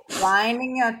like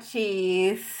grinding your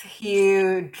teeth,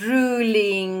 you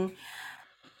drooling,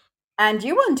 and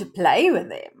you want to play with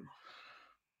them.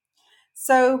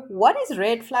 So, what is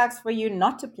red flags for you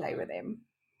not to play with them?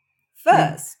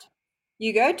 First,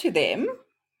 you go to them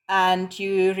and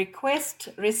you request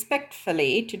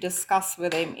respectfully to discuss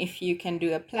with them if you can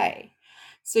do a play.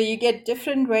 So you get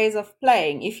different ways of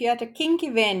playing. If you're at a kink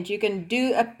event, you can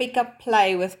do a pickup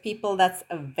play with people that's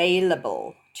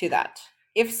available to that.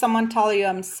 If someone tell you,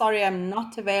 I'm sorry, I'm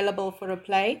not available for a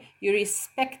play, you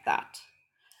respect that.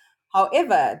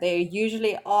 However, there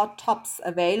usually are tops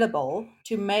available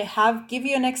to give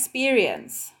you an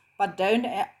experience, but don't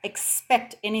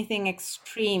expect anything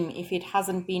extreme if it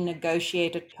hasn't been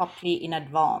negotiated properly in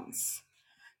advance.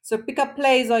 So pickup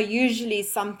plays are usually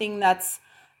something that's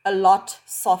a lot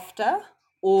softer,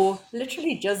 or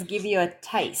literally just give you a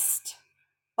taste.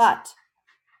 But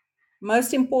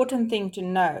most important thing to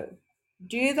know,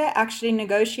 do they actually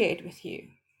negotiate with you?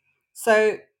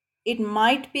 So It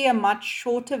might be a much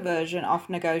shorter version of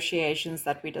negotiations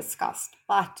that we discussed,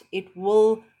 but it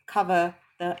will cover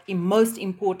the most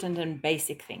important and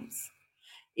basic things.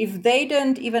 If they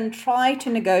don't even try to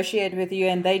negotiate with you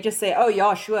and they just say, oh,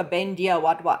 yeah, sure, bend, yeah,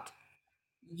 what,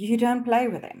 you don't play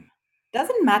with them.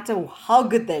 Doesn't matter how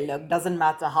good they look, doesn't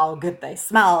matter how good they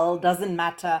smell, doesn't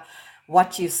matter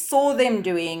what you saw them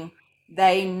doing,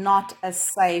 they're not a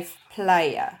safe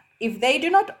player. If they do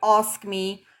not ask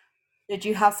me, did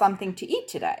you have something to eat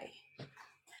today?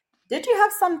 Did you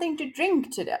have something to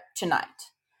drink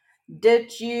tonight?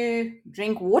 Did you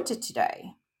drink water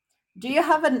today? Do you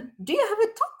have a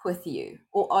top with you,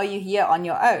 or are you here on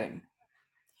your own?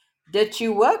 Did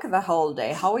you work the whole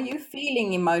day? How are you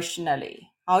feeling emotionally?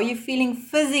 How are you feeling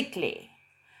physically?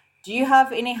 Do you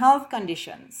have any health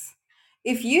conditions?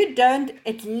 If you don't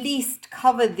at least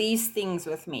cover these things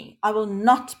with me, I will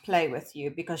not play with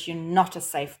you because you're not a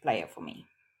safe player for me.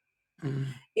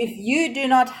 If you do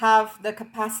not have the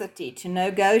capacity to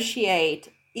negotiate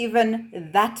even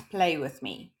that play with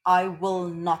me, I will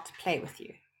not play with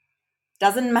you.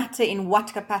 Doesn't matter in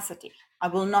what capacity, I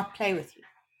will not play with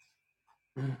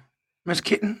you. Ms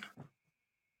Kitten?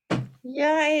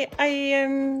 Yeah,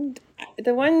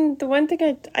 the one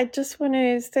thing I just want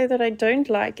to say that I don't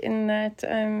like in that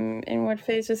in what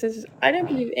Faye just says is I don't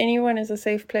believe anyone is a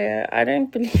safe player. I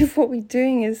don't believe what we're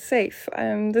doing is safe.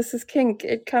 This is kink.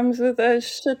 It comes with a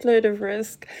shitload of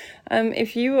risk.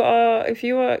 If you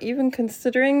are even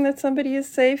considering that somebody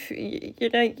is safe, you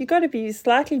know you got to be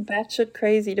slightly batshit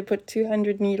crazy to put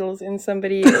 200 needles in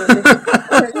somebody or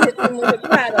hit them with a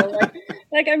paddle.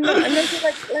 Like I'm not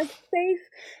like safe.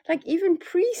 Like even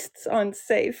priests aren't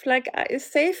safe. Like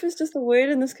safe is just a word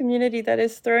in this community that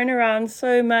is thrown around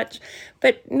so much,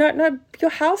 but not your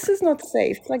house is not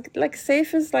safe. Like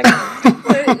safe is like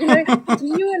so, you know, do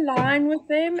you align with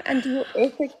them and do your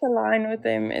ethics align with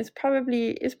them is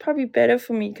probably better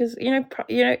for me because you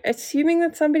know assuming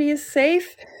that somebody is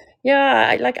safe.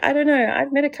 Yeah, I don't know.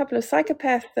 I've met a couple of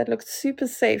psychopaths that looked super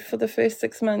safe for the first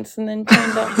 6 months and then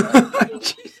turned out.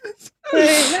 Jesus. So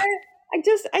no,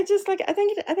 I just like I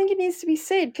think it needs to be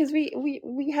said because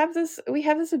we have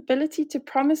this ability to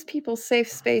promise people safe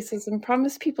spaces and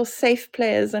promise people safe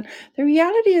players, and the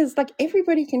reality is like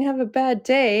everybody can have a bad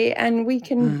day and we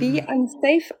can be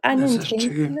unsafe This is true.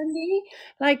 unintentionally.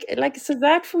 Like so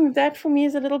that for me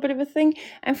is a little bit of a thing,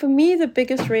 and for me the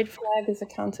biggest red flag is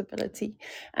accountability,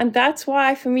 and that's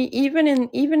why for me even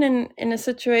in a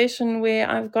situation where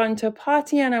I've gone to a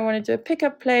party and I want to do a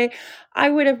pickup play. I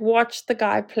would have watched the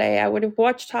guy play. I would have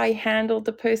watched how he handled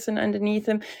the person underneath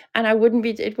him, and it wouldn't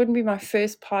be my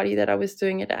first party that I was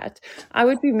doing it at. I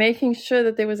would be making sure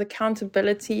that there was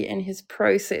accountability in his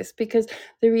process because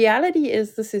the reality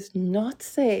is this is not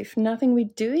safe. Nothing we're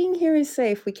doing here is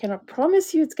safe. We cannot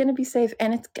promise you it's going to be safe,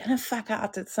 and it's going to fuck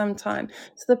out at some time.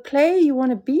 So the player you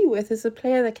want to be with is a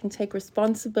player that can take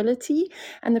responsibility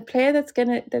and the player that's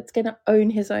gonna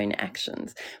own his own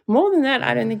actions. More than that,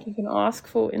 I don't think you can ask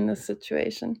for in this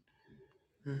situation.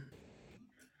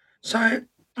 So,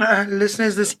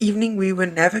 listeners, this evening we were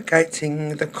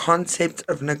navigating the concept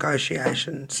of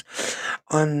negotiations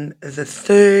on the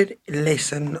third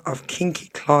lesson of Kinky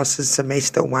Klasses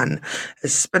Semester 1, a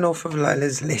spin-off of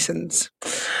Lola's lessons.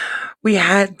 We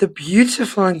had the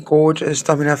beautiful and gorgeous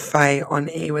Domme Faye on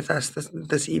air with us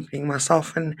this evening.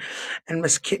 Myself and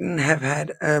Ms Kitten have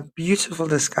had a beautiful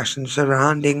discussion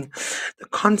surrounding the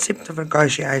concept of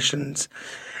negotiations.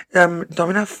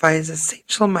 Domme Faye is a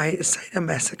sexual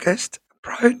sadomasochist,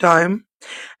 pro-dome,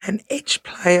 an edge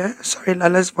player. Sorry,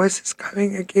 Lola's voice is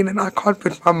going again and I can't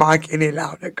put my mic any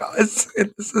louder, guys.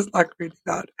 This is like really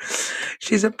loud.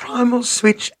 She's a primal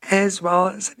switch as well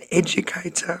as an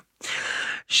educator.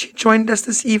 She joined us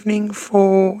this evening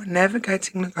for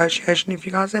navigating negotiation. If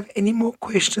you guys have any more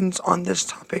questions on this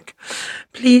topic,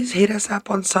 please hit us up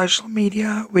on social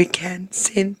media. We can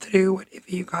send through whatever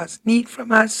you guys need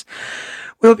from us.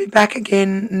 We'll be back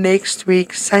again next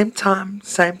week, same time,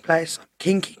 same place on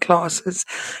Kinky Klasses.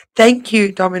 Thank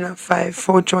you, Domme Faye,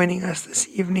 for joining us this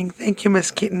evening. Thank you,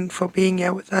 Ms Kitten, for being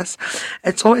here with us.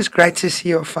 It's always great to see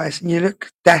your face, and you look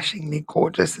dashingly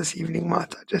gorgeous this evening,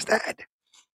 might I just add.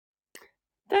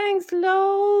 Thanks,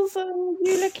 lols.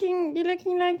 You're looking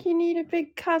like you need a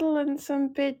big cuddle and some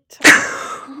bedtime.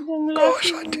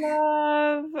 Lots of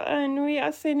love, and we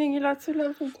are sending you lots of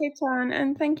love from Cape Town.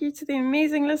 And thank you to the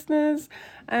amazing listeners.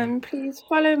 Please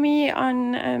follow me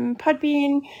on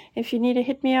Podbean. If you need to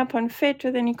hit me up on FET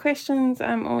with any questions,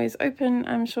 I'm always open.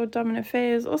 I'm sure Domme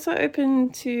Faye is also open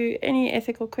to any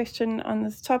ethical question on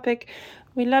this topic.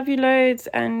 We love you loads,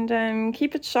 and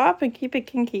keep it sharp and keep it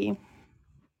kinky.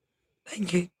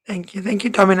 Thank you. Thank you,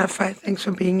 Domme Faye. Thanks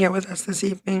for being here with us this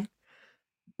evening.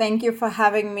 Thank you for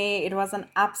having me. It was an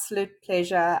absolute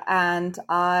pleasure, and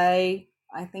I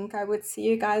think I would see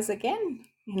you guys again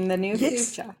in the near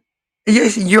future.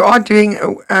 Yes, you are doing.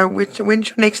 When's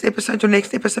your next episode? Your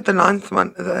next episode, the 9th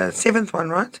one, the 7th one,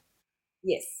 right?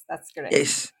 Yes, that's correct.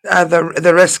 Yes,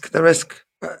 the risk.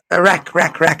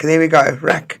 Rack. There we go.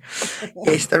 Rack.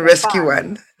 Yes, the risky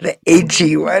one, the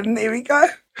edgy one. There we go.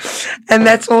 And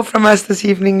that's all from us this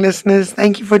evening, listeners.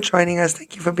 Thank you for joining us.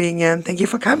 Thank you for being here. And thank you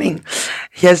for coming.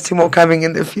 Here's 2 more coming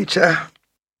in the future.